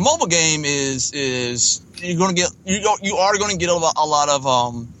 like a mobile game is you are going to get a lot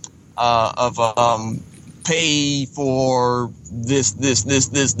of pay for this,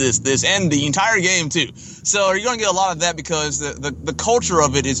 and the entire game too. So you're going to get a lot of that because the culture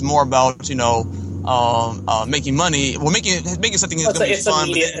of it is more about making money. Well, making something that's going to be fun.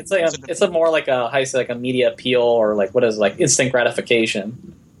 It's a more like a media appeal or like what is it, like instant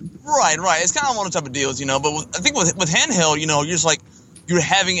gratification. Right. It's kind of one of the type of deals, But I think with handheld, you're just like you're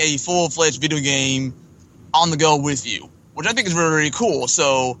having a full-fledged video game on the go with you, which I think is really, really cool.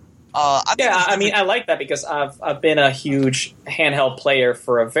 So. I mean, I like that because I've been a huge handheld player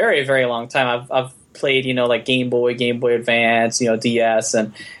for a very, very long time. I've played, like Game Boy Advance, DS,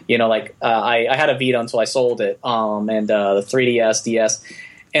 and I had a Vita until I sold it, and the 3DS, DS,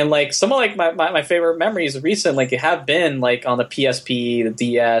 and like some of like my favorite memories recently have been like on the PSP, the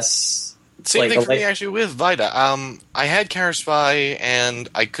DS. Same thing for me actually with Vita. I had Counter Spy and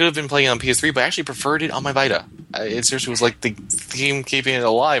I could have been playing on PS3, but I actually preferred it on my Vita. It seriously was like the game keeping it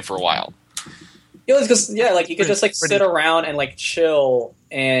alive for a while. It was because like you could just like sit around and like chill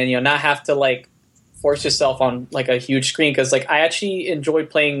and not have to like force yourself on like a huge screen. Because like I actually enjoyed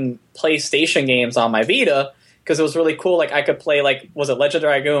playing PlayStation games on my Vita because it was really cool. Like I could play like was it Legend of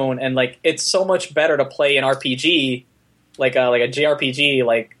Dragoon, and like it's so much better to play an RPG. Like a JRPG,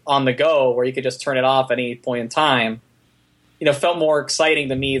 like on the go, where you could just turn it off at any point in time. Felt more exciting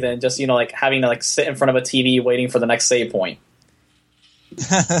to me than just like having to like sit in front of a TV waiting for the next save point.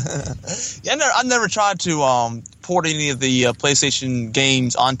 Yeah, I've never tried to port any of the PlayStation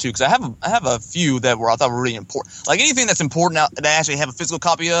games onto because I have a few that I thought were really important. Like anything that's important that I actually have a physical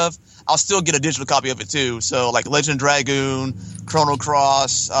copy of, I'll still get a digital copy of it too. So like Legend of Dragoon, Chrono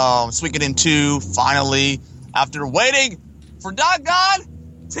Cross, Suikoden 2, finally. After waiting for doggone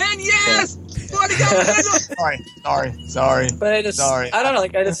 10 years, sorry. But I don't know.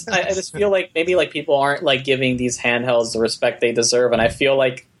 Like I just feel like maybe like people aren't like giving these handhelds the respect they deserve, and I feel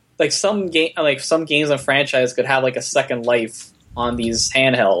like some games and franchise could have like a second life on these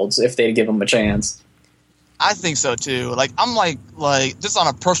handhelds if they give them a chance. I think so too. Like I'm like just on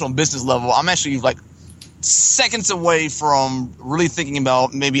a personal business level, I'm actually like seconds away from really thinking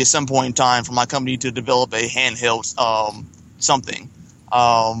about maybe at some point in time for my company to develop a handheld something.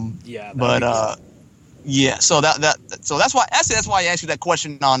 So that's why I asked you that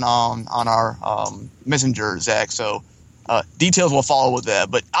question on our messenger, Zach. So details will follow with that.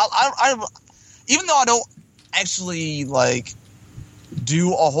 But I even though I don't actually like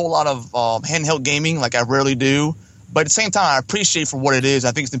do a whole lot of handheld gaming, like I rarely do. But at the same time, I appreciate for what it is.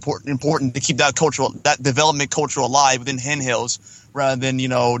 I think it's important to keep that development culture alive within handhelds, rather than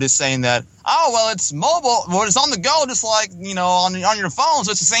just saying that it's mobile, well it's on the go, just like on your phone,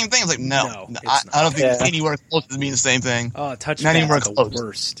 so it's the same thing. It's like no I don't think it's anywhere close to being the same thing. Oh, touch not anywhere the close.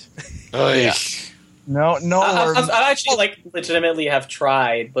 Worst. Yeah. No. I actually like legitimately have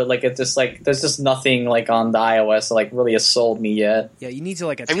tried, but like it's just like there's just nothing like on the iOS that like really has sold me yet. Yeah, you need to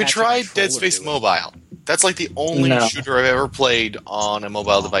like. Have you tried Dead Space Mobile? That's like the only shooter I've ever played on a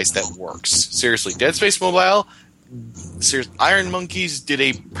mobile device that works. Seriously, Dead Space Mobile. Iron Monkeys did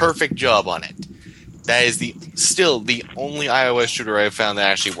a perfect job on it. That is still the only iOS shooter I've found that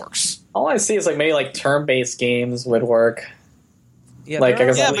actually works. All I see is like maybe like turn-based games would work. Yeah, like I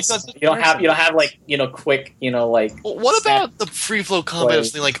guess Yeah, at least because you don't have like quick like. Well, what snap about the free flow combat of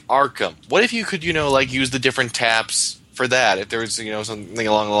something like Arkham? What if you could like use the different taps for that? If there was something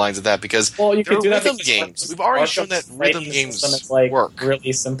along the lines of that, because Well, you there could are do that rhythm because games. We've already shown that Arkham's rhythm fighting games system is, like, work.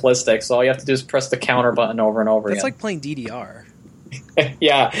 really simplistic. So all you have to do is press the counter button over and over That's again. like playing DDR.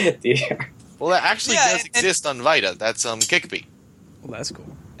 yeah. Well, that actually Yeah, does exist on Vita. That's Kickbeat. Well, that's cool.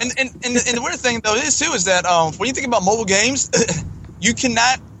 And the weird thing though is too is that when you think about mobile games, you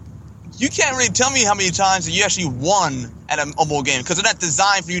can't really tell me how many times that you actually won at a mobile game because they're not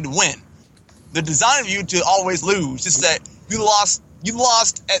designed for you to win. They're designed for you to always lose. Just that you lost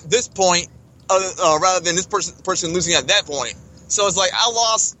at this point rather than this person losing at that point. So it's like I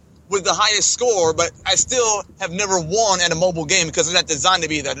lost with the highest score, but I still have never won at a mobile game because they're not designed to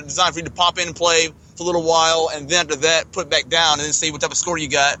be that. They're designed for you to pop in and play for a little while, and then after that, put it back down, and then see what type of score you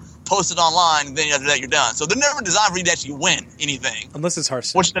got, post it online, and then after that, you're done. So they're never designed for you to actually win anything. Unless it's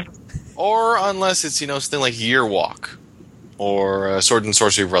Hearthstone. Or unless it's something like Year Walk or Sword and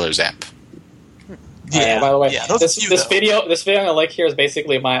Sorcery Brothers app. Yeah. By the way, yeah, this video I'm gonna like here is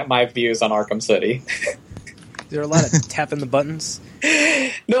basically my views on Arkham City. There are a lot of tapping the buttons.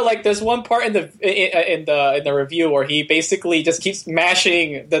 No, like there's one part in the review where he basically just keeps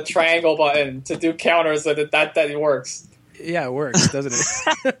mashing the triangle button to do counters, so that works. Yeah, it works, doesn't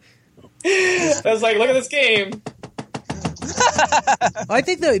it? I was like, look at this game. I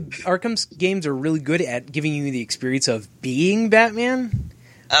think the Arkham's games are really good at giving you the experience of being Batman.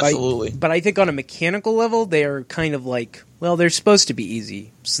 Absolutely. But I think on a mechanical level, they are kind of like, well, they're supposed to be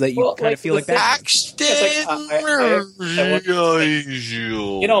easy, so that you kind of feel like that.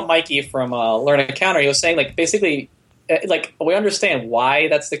 Mikey from Learn a Counter, he was saying like basically, like we understand why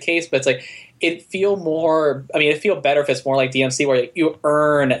that's the case, but it's like it'd feel better if it's more like DMC where you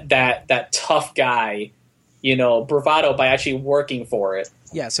earn that tough guy, bravado by actually working for it.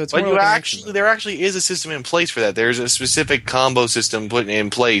 Yeah, so it's But more like there actually is a system in place for that. There's a specific combo system put in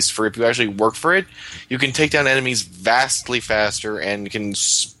place for if you actually work for it, you can take down enemies vastly faster and can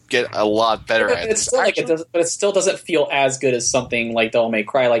get a lot better at it. But it still doesn't feel as good as something like Devil May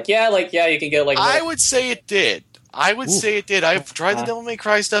Cry. You can get I would say it did. I've tried the Devil May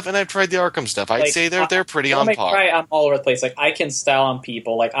Cry stuff and I've tried the Arkham stuff. I'd say they're pretty on par. I'm all over the place. Like I can style on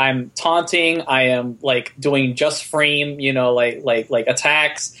people. Like I'm taunting. I am like doing just frame. Like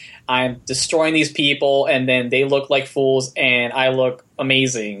attacks. I'm destroying these people, and then they look like fools, and I look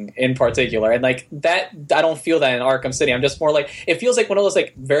amazing in particular. And like that, I don't feel that in Arkham City. I'm just more like it feels like one of those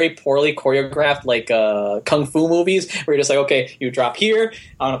like very poorly choreographed like kung fu movies where you're just like, okay, you drop here,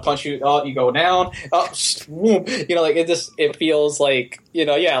 I'm gonna punch you. Oh, you go down. Oh, swoop. Like it feels like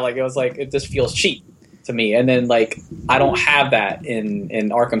it just feels cheap to me. And then like I don't have that in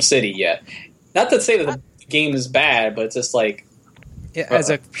Arkham City yet. Not to say that the game is bad, but it's just like. as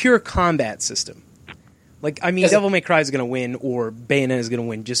a pure combat system. Devil May Cry is going to win, or Bayonetta is going to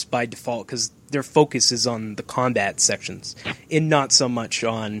win just by default because their focus is on the combat sections and not so much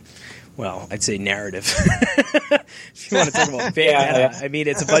on, well, I'd say narrative. If you want to talk about Bayonetta,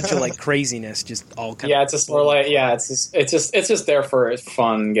 it's a bunch of like craziness, just all kind of. Yeah, it's just more like it's just there for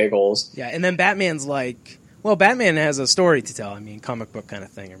fun giggles. Yeah, and then Batman's like, well, Batman has a story to tell. Comic book kind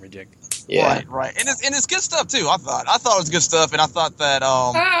of thing, and reject. Yeah, right, and it's good stuff too. I thought it was good stuff, and I thought that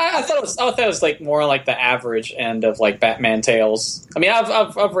I thought it was like more like the average end of like Batman tales.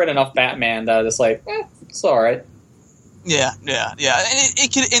 I've read enough Batman that it's like it's all right. Yeah, and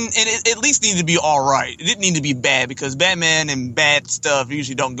it could and it at least needed to be all right. It didn't need to be bad because Batman and bad stuff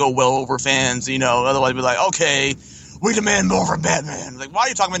usually don't go well over fans. Otherwise it'd be like, okay, we demand more from Batman. Like, why are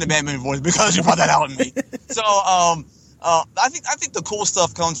you talking about the Batman voice? Because you brought that out in me. So I think the cool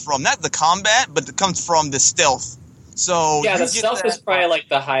stuff comes from not the combat, but it comes from the stealth. So yeah, the stealth is probably like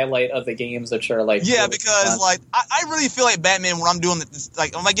the highlight of the games, which are like really because fun. I really feel like Batman when I'm doing this,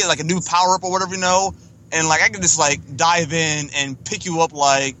 like when I get like a new power up or whatever, and like I can just like dive in and pick you up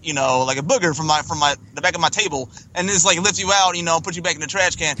like like a booger from the back of my table and just like lift you out, put you back in the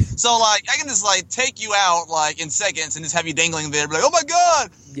trash can. So like I can just like take you out like in seconds and just have you dangling there, like, oh my god.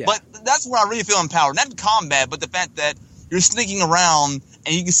 Yeah. But that's where I really feel empowered. Not the combat, but the fact that you're sneaking around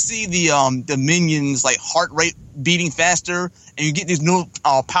and you can see the minions like heart rate beating faster, and you get these new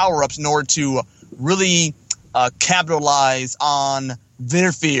power ups in order to really capitalize on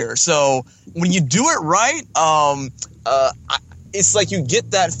their fear. So when you do it right, it's like you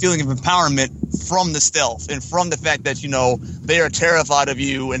get that feeling of empowerment from the stealth and from the fact that they are terrified of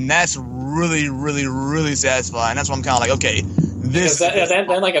you, and that's really, really, really satisfying. That's why I'm kind of like, okay, then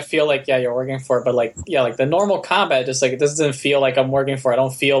like I feel like you're working for it, but like like the normal combat, just like it doesn't feel like I'm working for it. I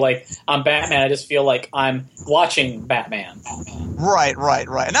don't feel like I'm Batman. I just feel like I'm watching Batman. Right,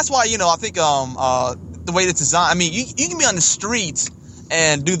 and that's why I think the way it's designed. I mean, you can be on the streets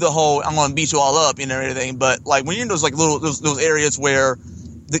and do the whole "I'm going to beat you all up" and everything, but like when you're in those like little those areas where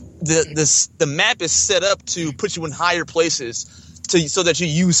the map is set up to put you in higher places so that you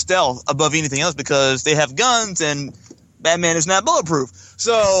use stealth above anything else because they have guns and Batman is not bulletproof.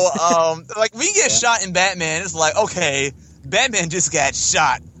 So, like, when you get shot in Batman, it's like, okay, Batman just got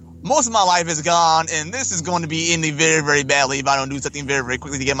shot. Most of my life is gone, and this is going to be ending very, very badly if I don't do something very, very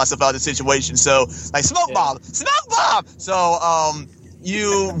quickly to get myself out of the situation. So, like, smoke bomb! So,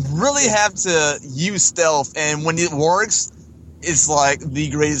 you really have to use stealth, and when it works, it's like the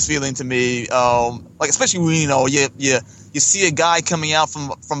greatest feeling to me. Like, especially when, you see a guy coming out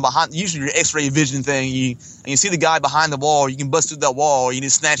from behind, usually your X-ray vision thing, and you see the guy behind the wall, you can bust through that wall, you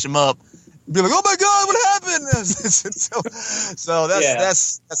just snatch him up, be like, oh my god, what happened? so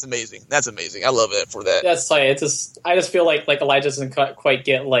that's amazing. That's amazing. I love it for that. That's like, I just feel like Elijah doesn't quite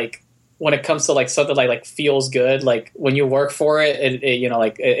get, like, when it comes to like something like feels good, like when you work for it,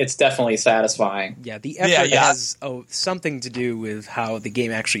 it's definitely satisfying. Yeah, the effort has something to do with how the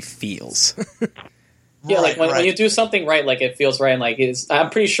game actually feels. Yeah, like when you do something right, like it feels right, and like I'm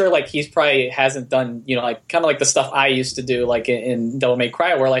pretty sure like he's probably hasn't done like kind of like the stuff I used to do like in Devil May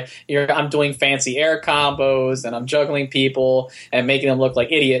Cry, where like I'm doing fancy air combos and I'm juggling people and making them look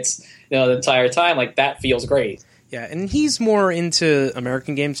like idiots, the entire time. Like that feels great. Yeah, and he's more into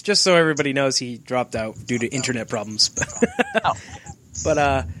American games. Just so everybody knows, he dropped out due to internet problems. But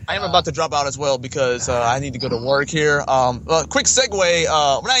I am about to drop out as well because I need to go to work here. Quick segue.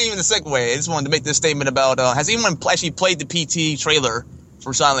 Not even a segue. I just wanted to make this statement about has anyone actually played the PT trailer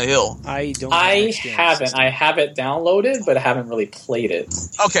for Silent Hill? I haven't. I have it downloaded, but I haven't really played it.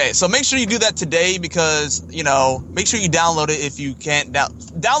 Okay, so make sure you do that today because make sure you download it if you can't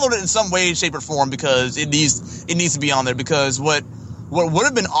download it in some way, shape, or form because it needs to be on there because what would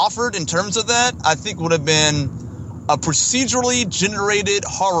have been offered in terms of that I think would have been a procedurally generated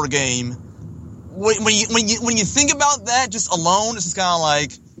horror game. When you think about that just alone, this is kind of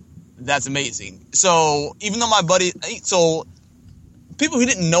like that's amazing. So even though people who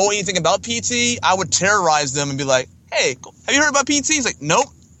didn't know anything about PT, I would terrorize them and be like, "Hey, have you heard about PT?" He's like, "Nope."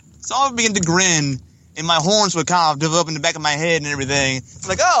 So I would begin to grin, and my horns would kind of develop in the back of my head and everything. It's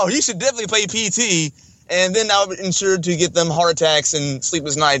like, "Oh, you should definitely play PT." And then I would ensure to get them heart attacks and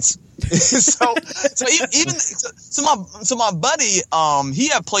sleepless nights. so my buddy, he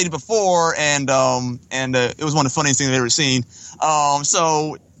had played it before, and it was one of the funniest things I've ever seen.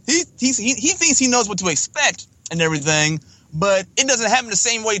 So he thinks he knows what to expect and everything, but it doesn't happen the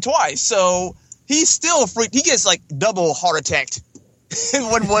same way twice. So he's still freaked. He gets like double heart attacked in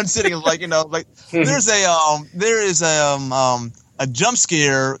one sitting. Like there is a jump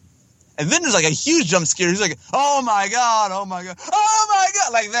scare. And then there's like a huge jump scare. He's like, oh my god, like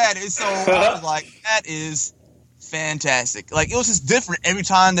that. And so I was like, that is fantastic. Like it was just different every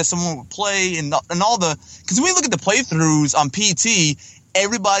time that someone would play and all the, because when we look at the playthroughs on PT,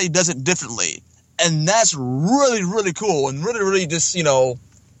 everybody does it differently, and that's really, really cool and really, really just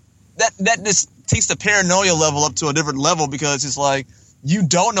that just takes the paranoia level up to a different level because it's like you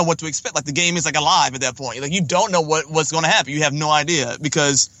don't know what to expect. Like the game is like alive at that point. Like you don't know what's going to happen. You have no idea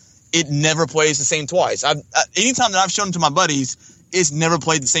because it never plays the same twice. Anytime that I've shown it to my buddies, it's never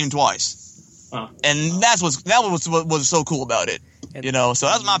played the same twice. Huh. And that was so cool about it. So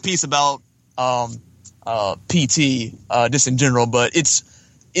that's my piece about PT just in general. But it's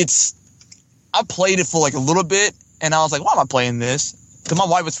I played it for like a little bit, and I was like, why am I playing this? Because my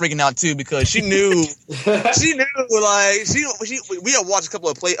wife was freaking out too because she knew we had watched a couple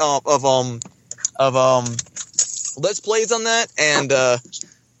of let's plays on that,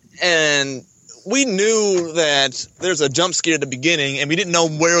 and we knew that there's a jump scare at the beginning, and we didn't know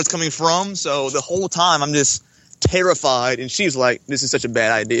where it was coming from. So the whole time, I'm just terrified. And she's like, "This is such a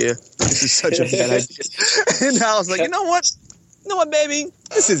bad idea. This is such a bad idea." And I was like, "You know what, baby?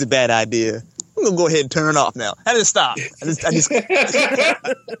 This is a bad idea. I'm gonna go ahead and turn it off now." I just stopped. I was like,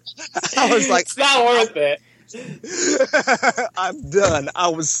 "It's not worth it." I'm done. I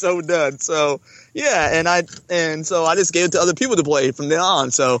was so done. So yeah, and so I just gave it to other people to play from then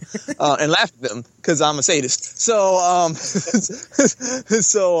on. So and laughed at them because I'm a sadist. So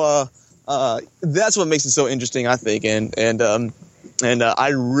that's what makes it so interesting, I think. And I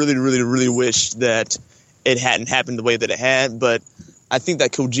really, really, really wish that it hadn't happened the way that it had. But I think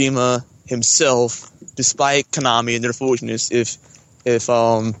that Kojima himself, despite Konami and their foolishness, if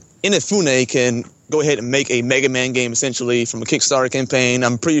Inafune can go ahead and make a Mega Man game essentially from a Kickstarter campaign.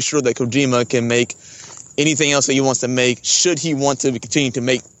 I'm pretty sure that Kojima can make anything else that he wants to make, should he want to continue to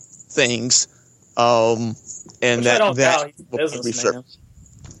make things. And Which I don't doubt. He's a businessman.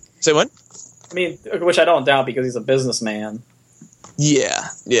 Say what? I mean, which I don't doubt because he's a businessman. Yeah.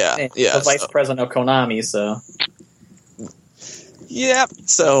 The vice president of Konami, so. Yeah,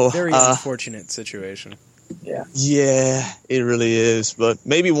 so... Very unfortunate situation. Yeah. Yeah, it really is. But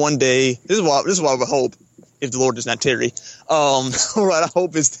maybe one day, this is what I would hope, if the Lord does not tarry. What I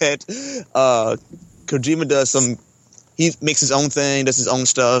hope is that Kojima does he makes his own thing, does his own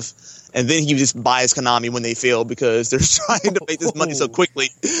stuff, and then he just buys Konami when they fail because they're trying to make this money so quickly.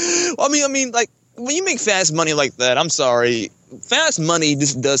 Well, I mean, like, when you make fast money like that, I'm sorry, fast money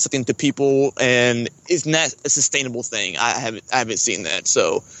just does something to people, and it's not a sustainable thing. I haven't seen that,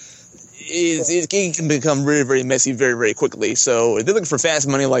 so it can become very, very messy very, very quickly. So if they're looking for fast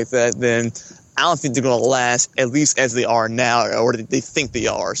money like that, then I don't think they're going to last at least as they are now, or they think they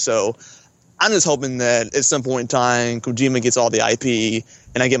are. So I'm just hoping that at some point in time, Kojima gets all the IP,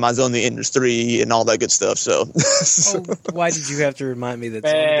 and I get my Zone of the Enders 3 and all that good stuff. So, why did you have to remind me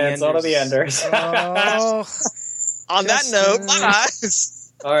that? Zone of the Enders. Oh, on that note, bye.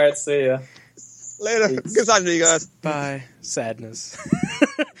 All right, see ya. Later. Peace. Good talking to you guys. Bye. Sadness.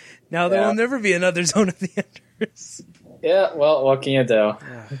 Now there will never be another Zone of the Enders. Yeah, well, what can you do?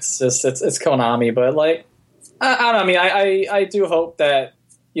 It's just it's Konami, but like I don't know. I mean, I do hope that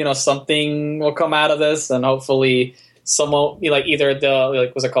something will come out of this, and hopefully someone like either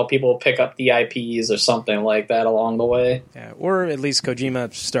what's it called? People will pick up the IPs or something like that along the way. Yeah, or at least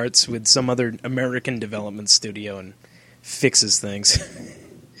Kojima starts with some other American development studio and fixes things.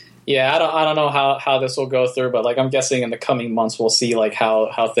 Yeah, I don't know how this will go through, but like I'm guessing in the coming months we'll see like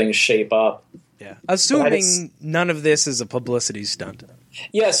how things shape up. Yeah, assuming none of this is a publicity stunt.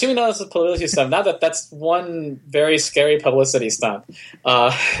 Yeah, assuming none of this is a publicity stunt. Now that's one very scary publicity stunt.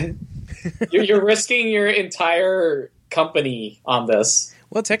 You're risking your entire company on this.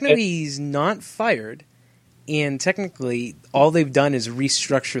 Well, technically he's not fired, and technically all they've done is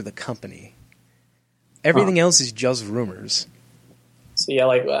restructure the company. Everything else is just rumors. So yeah,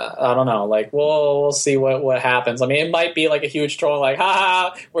 like I don't know, like we'll see what happens. I mean, it might be like a huge troll, like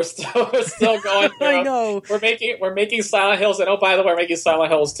we're still going through. I know we're making Silent Hills, and oh by the way, we're making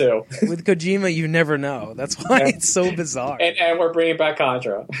Silent Hills too. With Kojima, you never know. That's why it's so bizarre. And we're bringing back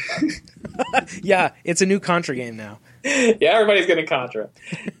Contra. Yeah, it's a new Contra game now. Yeah, everybody's getting Contra.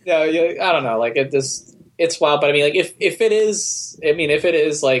 I don't know, like it's wild, but I mean, like if it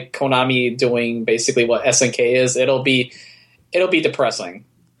is like Konami doing basically what SNK is, it'll be depressing.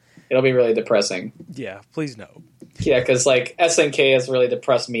 It'll be really depressing. Yeah, please no. Yeah, because like SNK has really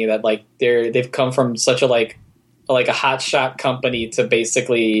depressed me that like they've come from such a like a hotshot company to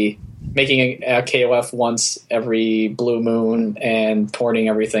basically making a KOF once every blue moon and porting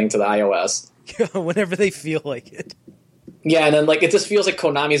everything to the iOS. Whenever they feel like it. Yeah, and then like it just feels like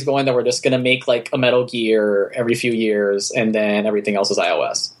Konami's going that we're just going to make like a Metal Gear every few years, and then everything else is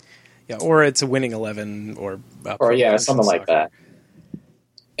iOS. Yeah, or it's a Winning 11, or something like that.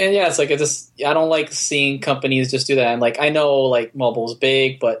 And yeah, it's like I don't like seeing companies just do that. And like I know like mobile's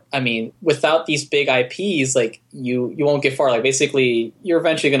big, but I mean without these big IPs, like you won't get far. Like basically, you're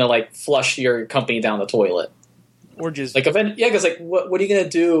eventually going to like flush your company down the toilet. Or just like because like what are you going to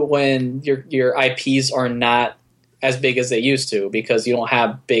do when your IPs are not as big as they used to because you don't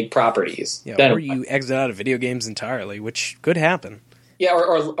have big properties? Yeah, or you exit out of video games entirely, which could happen. Yeah,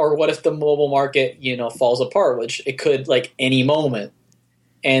 or what if the mobile market, falls apart, which it could like any moment,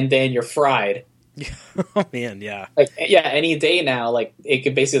 and then you're fried. Oh man, yeah. Like any day now, like it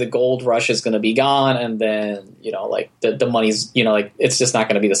could basically the gold rush is going to be gone, and then like the money's like it's just not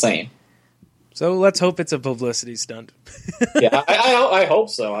going to be the same. So let's hope it's a publicity stunt. Yeah, I hope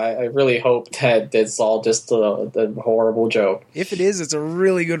so. I really hope that it's all just a horrible joke. If it is, it's a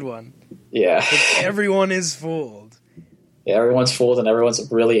really good one. Yeah, everyone is fooled. Yeah, everyone's fooled and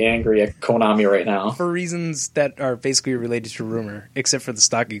everyone's really angry at Konami right now. For reasons that are basically related to rumor, except for the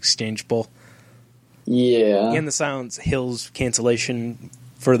stock exchange bull. Yeah. And the Silent Hills cancellation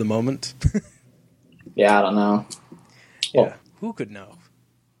for the moment. Yeah, I don't know. Yeah, well, who could know?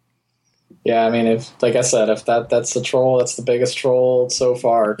 Yeah, I mean, if that's the troll, that's the biggest troll so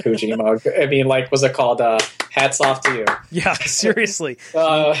far, Kojima. I mean, like, was it called Hats Off to You? Yeah, seriously.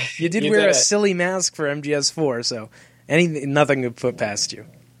 You did wear a silly mask for MGS4, so nothing could put past you.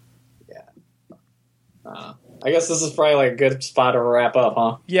 Yeah. I guess this is probably like a good spot to wrap up,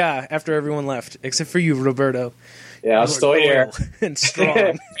 huh? Yeah, after everyone left, except for you, Roberto. Yeah, I'm still here. And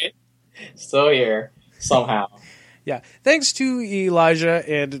strong. Still here, somehow. Yeah. Thanks to Elijah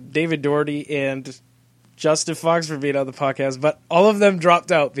and David Doherty and Justin Fox for being on the podcast, but all of them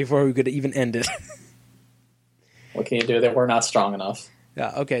dropped out before we could even end it. What can you do? That we're not strong enough.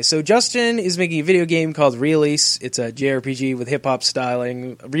 Yeah, okay, so Justin is making a video game called Release. It's a JRPG with hip-hop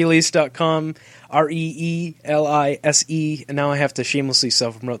styling. Release.com, Reelise, and now I have to shamelessly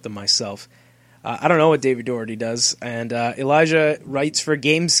self-promote them myself. I don't know what David Doherty does, and Elijah writes for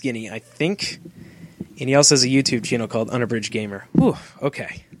Game Skinny, I think, and he also has a YouTube channel called Unabridged Gamer. Whew,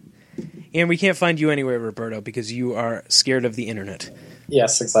 okay. And we can't find you anywhere, Roberto, because you are scared of the internet.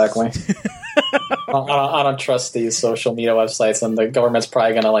 Yes, exactly. I don't trust these social media websites, and the government's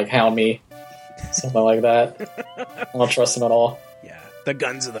probably going to like hound me. Something like that. I don't trust them at all. Yeah, the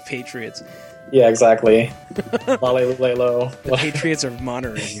guns of the Patriots. Yeah, exactly. Lay low. The Patriots are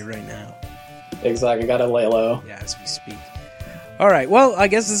monitoring you right now. Exactly, gotta lay low. Yeah, as we speak. All right, well, I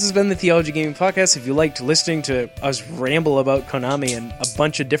guess this has been the Theology Gaming Podcast. If you liked listening to us ramble about Konami and a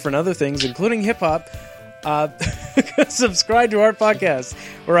bunch of different other things, including hip-hop, subscribe to our podcast.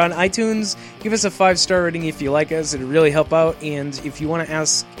 We're on iTunes. Give us a 5-star rating if you like us. It'll really help out. And if you want to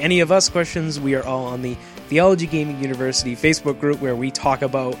ask any of us questions, we are all on the Theology Gaming University Facebook group, where we talk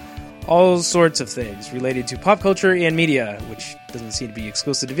about all sorts of things related to pop culture and media, which doesn't seem to be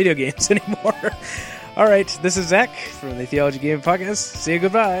exclusive to video games anymore. All right, this is Zach from the Theology Gaming Podcast. Say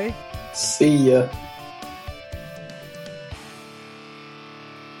goodbye. See ya.